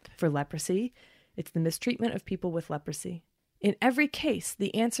 Yep. For leprosy, it's the mistreatment of people with leprosy. In every case,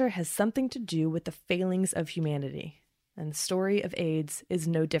 the answer has something to do with the failings of humanity. And the story of AIDS is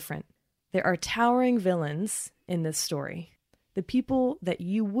no different. There are towering villains in this story. The people that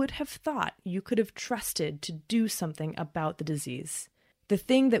you would have thought you could have trusted to do something about the disease. The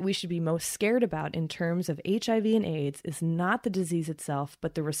thing that we should be most scared about in terms of HIV and AIDS is not the disease itself,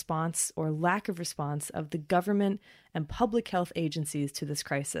 but the response or lack of response of the government and public health agencies to this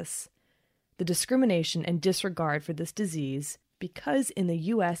crisis. The discrimination and disregard for this disease, because in the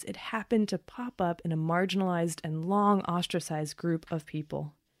U.S. it happened to pop up in a marginalized and long ostracized group of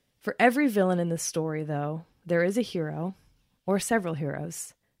people. For every villain in this story, though, there is a hero, or several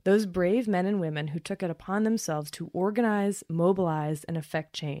heroes. Those brave men and women who took it upon themselves to organize, mobilize, and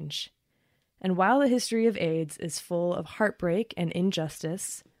effect change. And while the history of AIDS is full of heartbreak and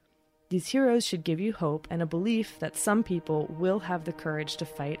injustice, these heroes should give you hope and a belief that some people will have the courage to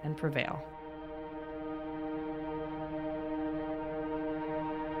fight and prevail.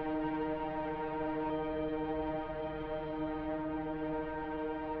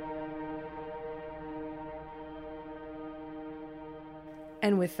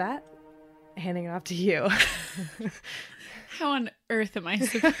 And with that, handing it off to you. How on earth am I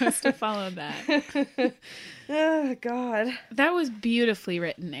supposed to follow that? Oh, God. That was beautifully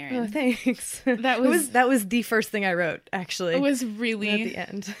written, Erin. Oh, thanks. That was the first thing I wrote, actually. It was really... At the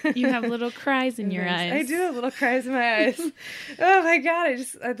end. You have little cries in your eyes. I do have little cries in my eyes. Oh, my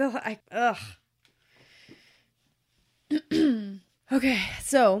God. Okay,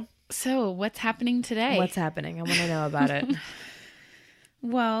 so... So, what's happening today? What's happening? I want to know about it.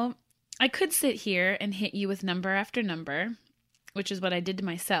 Well, I could sit here and hit you with number after number, which is what I did to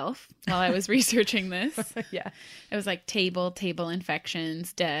myself while I was researching this. Yeah. It was like table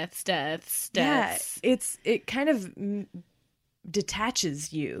infections, deaths. Yeah, it kind of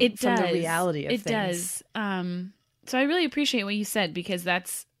detaches you from the reality of things. It does. So I really appreciate what you said, because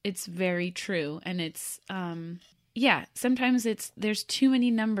it's very true. And it's, yeah, sometimes there's too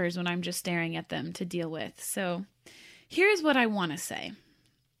many numbers when I'm just staring at them to deal with. So here's what I want to say.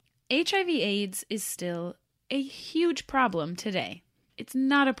 HIV/AIDS is still a huge problem today. It's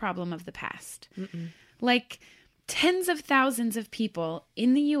not a problem of the past. Mm-mm. Like, tens of thousands of people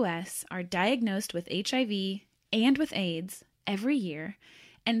in the U.S. are diagnosed with HIV and with AIDS every year,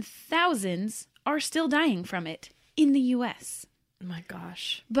 and thousands are still dying from it in the U.S. Oh my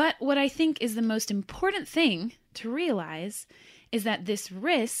gosh. But what I think is the most important thing to realize is that this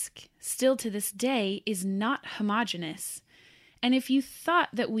risk, still to this day, is not homogenous. And if you thought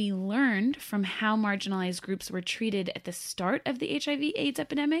that we learned from how marginalized groups were treated at the start of the HIV/AIDS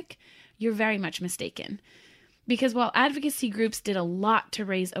epidemic, you're very much mistaken. Because while advocacy groups did a lot to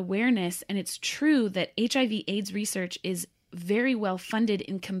raise awareness, and it's true that HIV/AIDS research is very well funded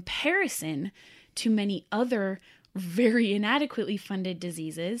in comparison to many other very inadequately funded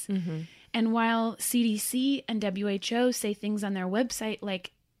diseases, and while CDC and WHO say things on their website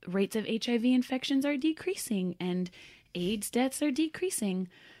like rates of HIV infections are decreasing and AIDS deaths are decreasing,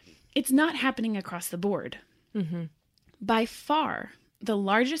 it's not happening across the board. By far, the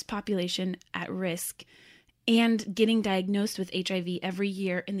largest population at risk and getting diagnosed with HIV every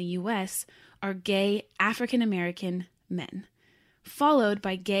year in the US are gay African American men, followed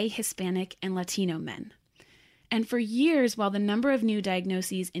by gay Hispanic and Latino men. And for years, while the number of new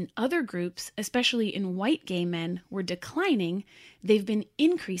diagnoses in other groups, especially in white gay men, were declining, they've been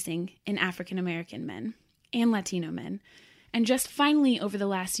increasing in African American men and Latino men. And just finally, over the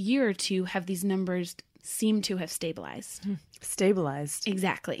last year or two, have these numbers seem to have stabilized. Stabilized.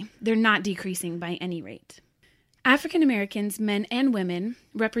 Exactly. They're not decreasing by any rate. African Americans, men and women,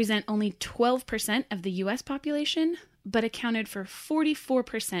 represent only 12% of the U.S. population, but accounted for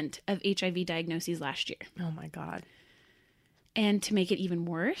 44% of HIV diagnoses last year. Oh my God. And to make it even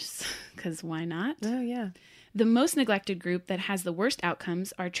worse, because why not? Oh, yeah. The most neglected group that has the worst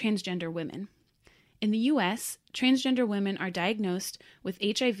outcomes are transgender women. In the U.S., transgender women are diagnosed with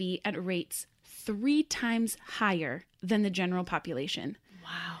HIV at rates 3 times higher than the general population.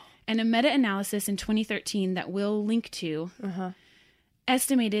 Wow. And a meta-analysis in 2013 that we'll link to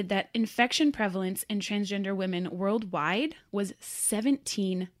estimated that infection prevalence in transgender women worldwide was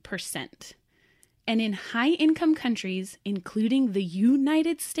 17%. And in high-income countries, including the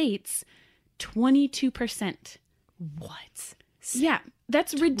United States, 22%. What? Yeah,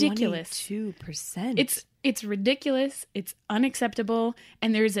 that's ridiculous. 22%. It's ridiculous, it's unacceptable,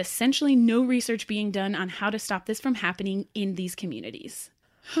 and there's essentially no research being done on how to stop this from happening in these communities.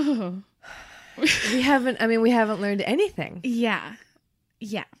 We haven't learned anything. Yeah.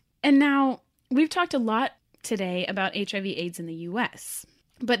 And now, we've talked a lot today about HIV/AIDS in the U.S.,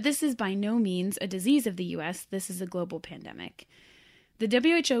 but this is by no means a disease of the U.S. This is a global pandemic. The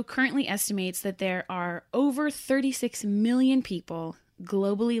WHO currently estimates that there are over 36 million people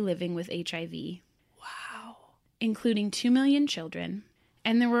globally living with HIV. Wow. Including 2 million children,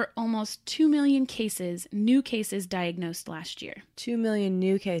 and there were almost 2 million new cases diagnosed last year. 2 million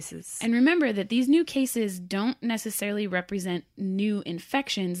new cases. And remember that these new cases don't necessarily represent new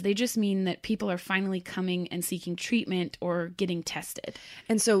infections. They just mean that people are finally coming and seeking treatment or getting tested.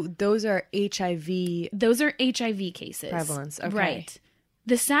 And so those are HIV... Those are HIV cases. Prevalence, okay. Right.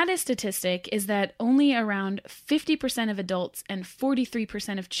 The saddest statistic is that only around 50% of adults and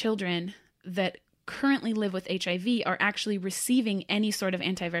 43% of children that currently live with HIV are actually receiving any sort of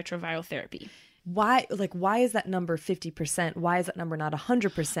antiretroviral therapy. Why is that number 50%? Why is that number not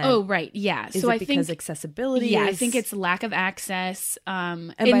 100%? Oh, right. Yeah. Is it because accessibility? Yeah, I think it's lack of access.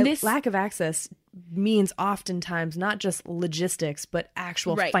 And by lack of access means oftentimes not just logistics, but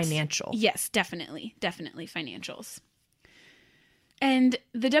actual financial. Yes, definitely. Definitely financials. And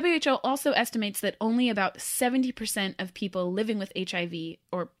the WHO also estimates that only about 70% of people living with HIV,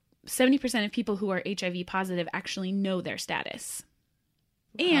 or 70% of people who are HIV positive, actually know their status.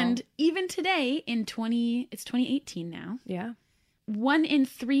 Wow. And even today, it's 2018 now. Yeah. 1 in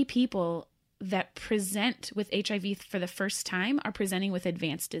 3 people that present with HIV for the first time are presenting with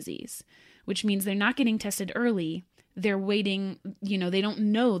advanced disease, which means they're not getting tested early. They're waiting, they don't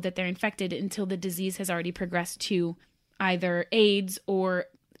know that they're infected until the disease has already progressed to either AIDS or,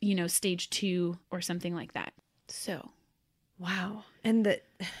 stage 2 or something like that. So, wow. And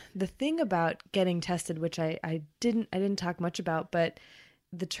the thing about getting tested, which I didn't talk much about, but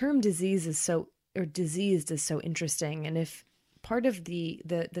the term diseased is so interesting. And if part of the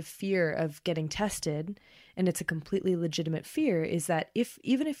fear of getting tested, and it's a completely legitimate fear, is that if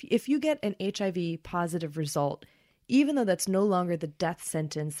you get an HIV positive result, even though that's no longer the death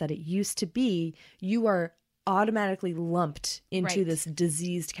sentence that it used to be, you are automatically lumped into this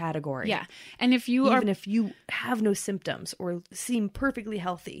diseased category. Yeah. And if you have no symptoms or seem perfectly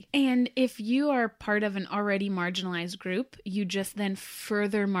healthy. And if you are part of an already marginalized group, you just then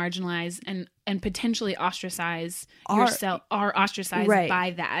further marginalize and potentially ostracize yourself, are ostracized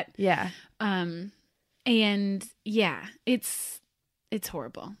by that. Yeah. And yeah, it's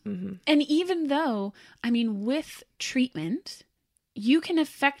horrible. Mm-hmm. And even though, with treatment, you can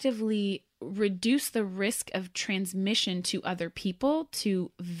effectively reduce the risk of transmission to other people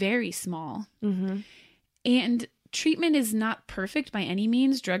to very small. Mm-hmm. And treatment is not perfect by any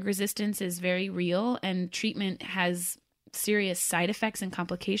means. Drug resistance is very real, and treatment has serious side effects and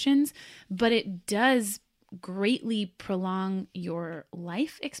complications, but it does greatly prolong your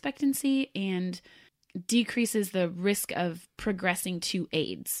life expectancy and decreases the risk of progressing to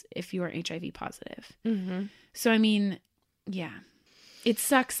AIDS if you are HIV positive. Mm-hmm. So, I mean, yeah, it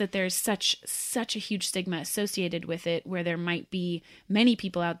sucks that there's such a huge stigma associated with it, where there might be many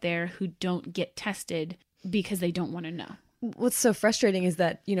people out there who don't get tested because they don't want to know. What's so frustrating is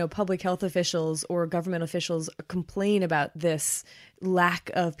that, you know, public health officials or government officials complain about this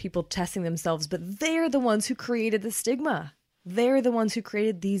lack of people testing themselves, but they're the ones who created the stigma. They're the ones who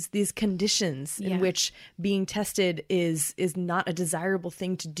created these conditions in which being tested is not a desirable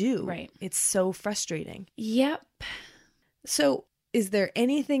thing to do. Right. It's so frustrating. Yep. So is there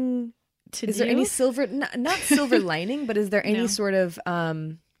anything Is there any silver, not silver lining, but is there any No. sort of,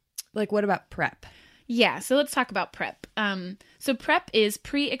 like, what about PrEP? Yeah, so let's talk about PrEP. So PrEP is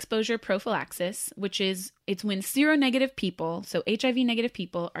pre-exposure prophylaxis, it's when seronegative people, so HIV negative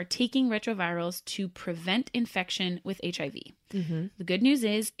people, are taking retrovirals to prevent infection with HIV. Mm-hmm. The good news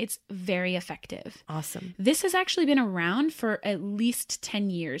is it's very effective. Awesome. This has actually been around for at least 10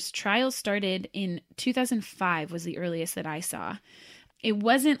 years. Trials started in 2005 was the earliest that I saw. It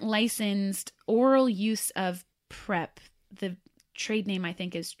wasn't licensed. Oral use of PrEP, the trade name I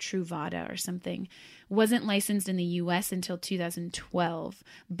think is Truvada or something, wasn't licensed in the US until 2012,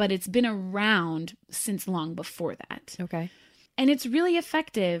 but it's been around since long before that. Okay. And it's really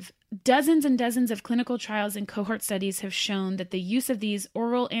effective. Dozens and dozens of clinical trials and cohort studies have shown that the use of these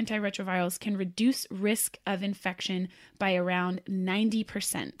oral antiretrovirals can reduce risk of infection by around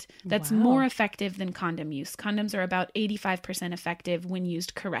 90%. That's Wow. more effective than condom use. Condoms are about 85% effective when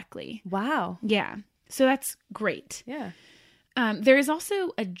used correctly. Wow. Yeah. So that's great. Yeah. There is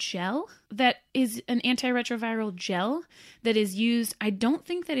also a gel that is an antiretroviral gel that is used. I don't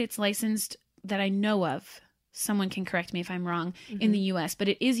think that it's licensed that I know of. Someone can correct me if I'm wrong in the US, but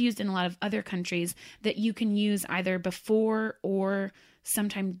it is used in a lot of other countries that you can use either before or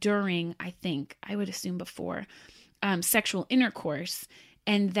sometime during, I would assume before, sexual intercourse.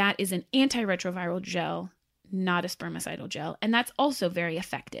 And that is an antiretroviral gel, not a spermicidal gel. And that's also very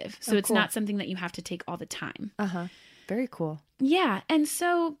effective. So it's cool. not something that you have to take all the time. Uh-huh. Very cool. Yeah. And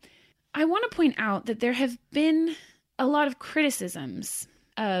so I want to point out that there have been a lot of criticisms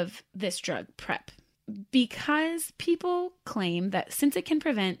of this drug, PrEP, because people claim that since it can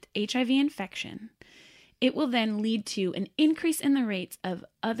prevent HIV infection, it will then lead to an increase in the rates of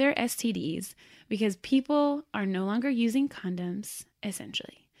other STDs because people are no longer using condoms,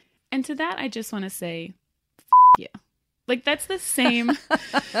 essentially. And to that, I just want to say, you. Like, that's the same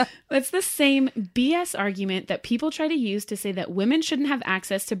BS argument that people try to use to say that women shouldn't have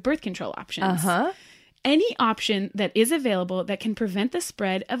access to birth control options. Uh-huh. Any option that is available that can prevent the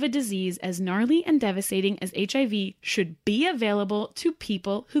spread of a disease as gnarly and devastating as HIV should be available to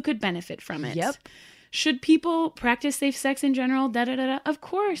people who could benefit from it. Yep. Should people practice safe sex in general? Of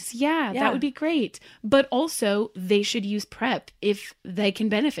course. Yeah, that would be great. But also, they should use PrEP if they can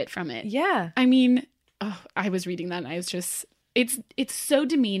benefit from it. Yeah. I mean, I was reading that and I was just, it's so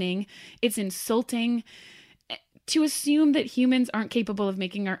demeaning. It's insulting to assume that humans aren't capable of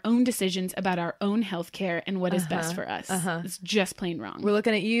making our own decisions about our own healthcare and what is best for us. It's just plain wrong. We're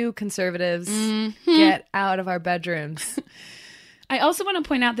looking at you, conservatives. Get out of our bedrooms. I also want to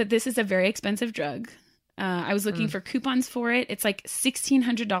point out that this is a very expensive drug. I was looking for coupons for it. It's like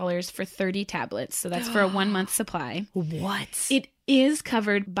 $1,600 for 30 tablets. So that's for a 1 month supply. What? It is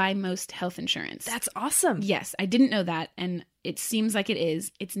covered by most health insurance. That's awesome. Yes, I didn't know that. And it seems like it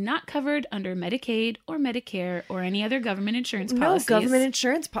is. It's not covered under Medicaid or Medicare or any other government insurance policies. No, government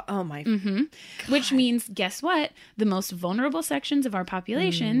insurance. Oh, my. Mm-hmm. Which means, guess what? The most vulnerable sections of our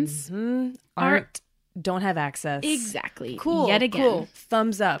populations don't have access. Exactly. Cool. Yet again. Cool.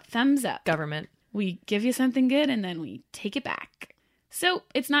 Thumbs up. Thumbs up. Government. We give you something good and then we take it back. So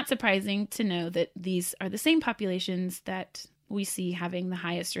it's not surprising to know that these are the same populations that we see having the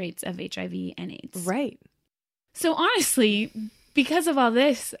highest rates of HIV and AIDS. Right. So honestly, because of all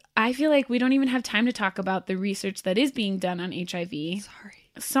this, I feel like we don't even have time to talk about the research that is being done on HIV.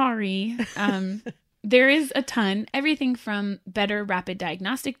 Sorry. There is a ton, everything from better rapid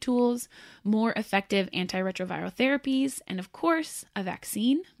diagnostic tools, more effective antiretroviral therapies, and of course, a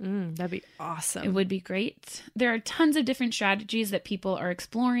vaccine. That'd be awesome. It would be great. There are tons of different strategies that people are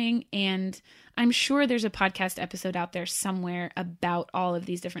exploring, and I'm sure there's a podcast episode out there somewhere about all of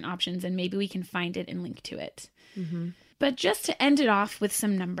these different options, and maybe we can find it and link to it. Mm-hmm. But just to end it off with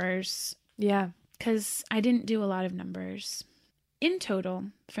some numbers. Yeah. Because I didn't do a lot of numbers. In total,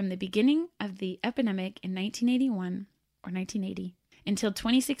 from the beginning of the epidemic in 1981 or 1980 until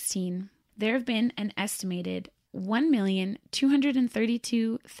 2016, there have been an estimated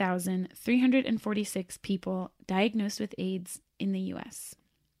 1,232,346 people diagnosed with AIDS in the U.S.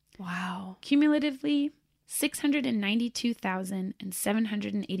 Wow. Cumulatively,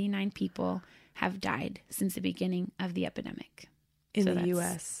 692,789 people have died since the beginning of the epidemic. In the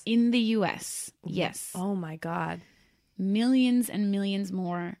U.S.? In the U.S., yes. Oh, my God. Millions and millions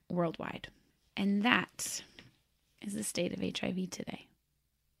more worldwide. And that is the state of HIV today.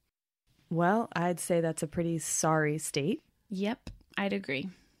 Well, I'd say that's a pretty sorry state. Yep, I'd agree.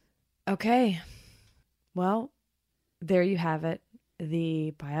 Okay. Well, there you have it.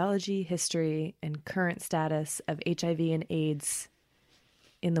 The biology, history, and current status of HIV and AIDS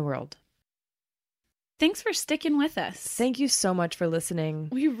in the world. Thanks for sticking with us. Thank you so much for listening.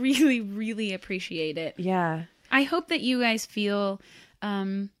 We really, really appreciate it. Yeah. I hope that you guys feel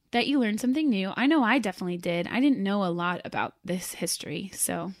that you learned something new. I know I definitely did. I didn't know a lot about this history,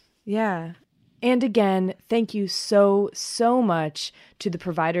 so... Yeah. And again, thank you so, so much to the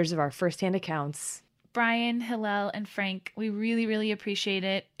providers of our firsthand accounts. Brian, Hillel, and Frank, we really, really appreciate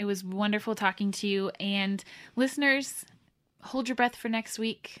it. It was wonderful talking to you. And listeners, hold your breath for next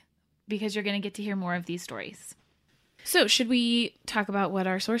week because you're going to get to hear more of these stories. So should we talk about what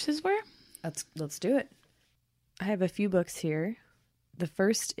our sources were? Let's do it. I have a few books here. The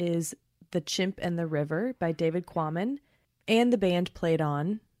first is The Chimp and the River by David Quammen and The Band Played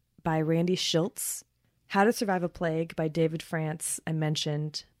On by Randy Schultz, How to Survive a Plague by David France, I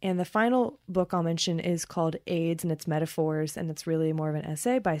mentioned. And the final book I'll mention is called AIDS and Its Metaphors, and it's really more of an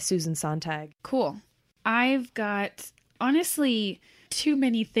essay by Susan Sontag. Cool. I've got, honestly, too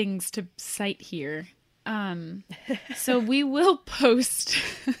many things to cite here. So we will post,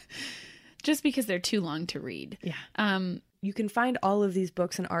 just because they're too long to read. Yeah. You can find all of these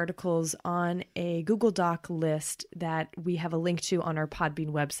books and articles on a Google Doc list that we have a link to on our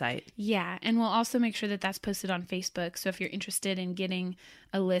Podbean website. Yeah, and we'll also make sure that that's posted on Facebook. So if you're interested in getting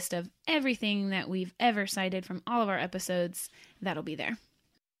a list of everything that we've ever cited from all of our episodes, that'll be there.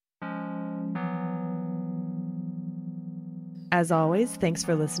 As always, thanks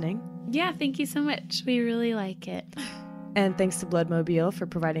for listening. Yeah, thank you so much. We really like it. And thanks to Bloodmobile for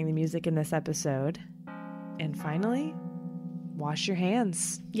providing the music in this episode. And finally, wash your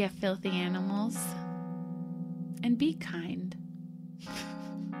hands. Yeah, filthy animals. And be kind.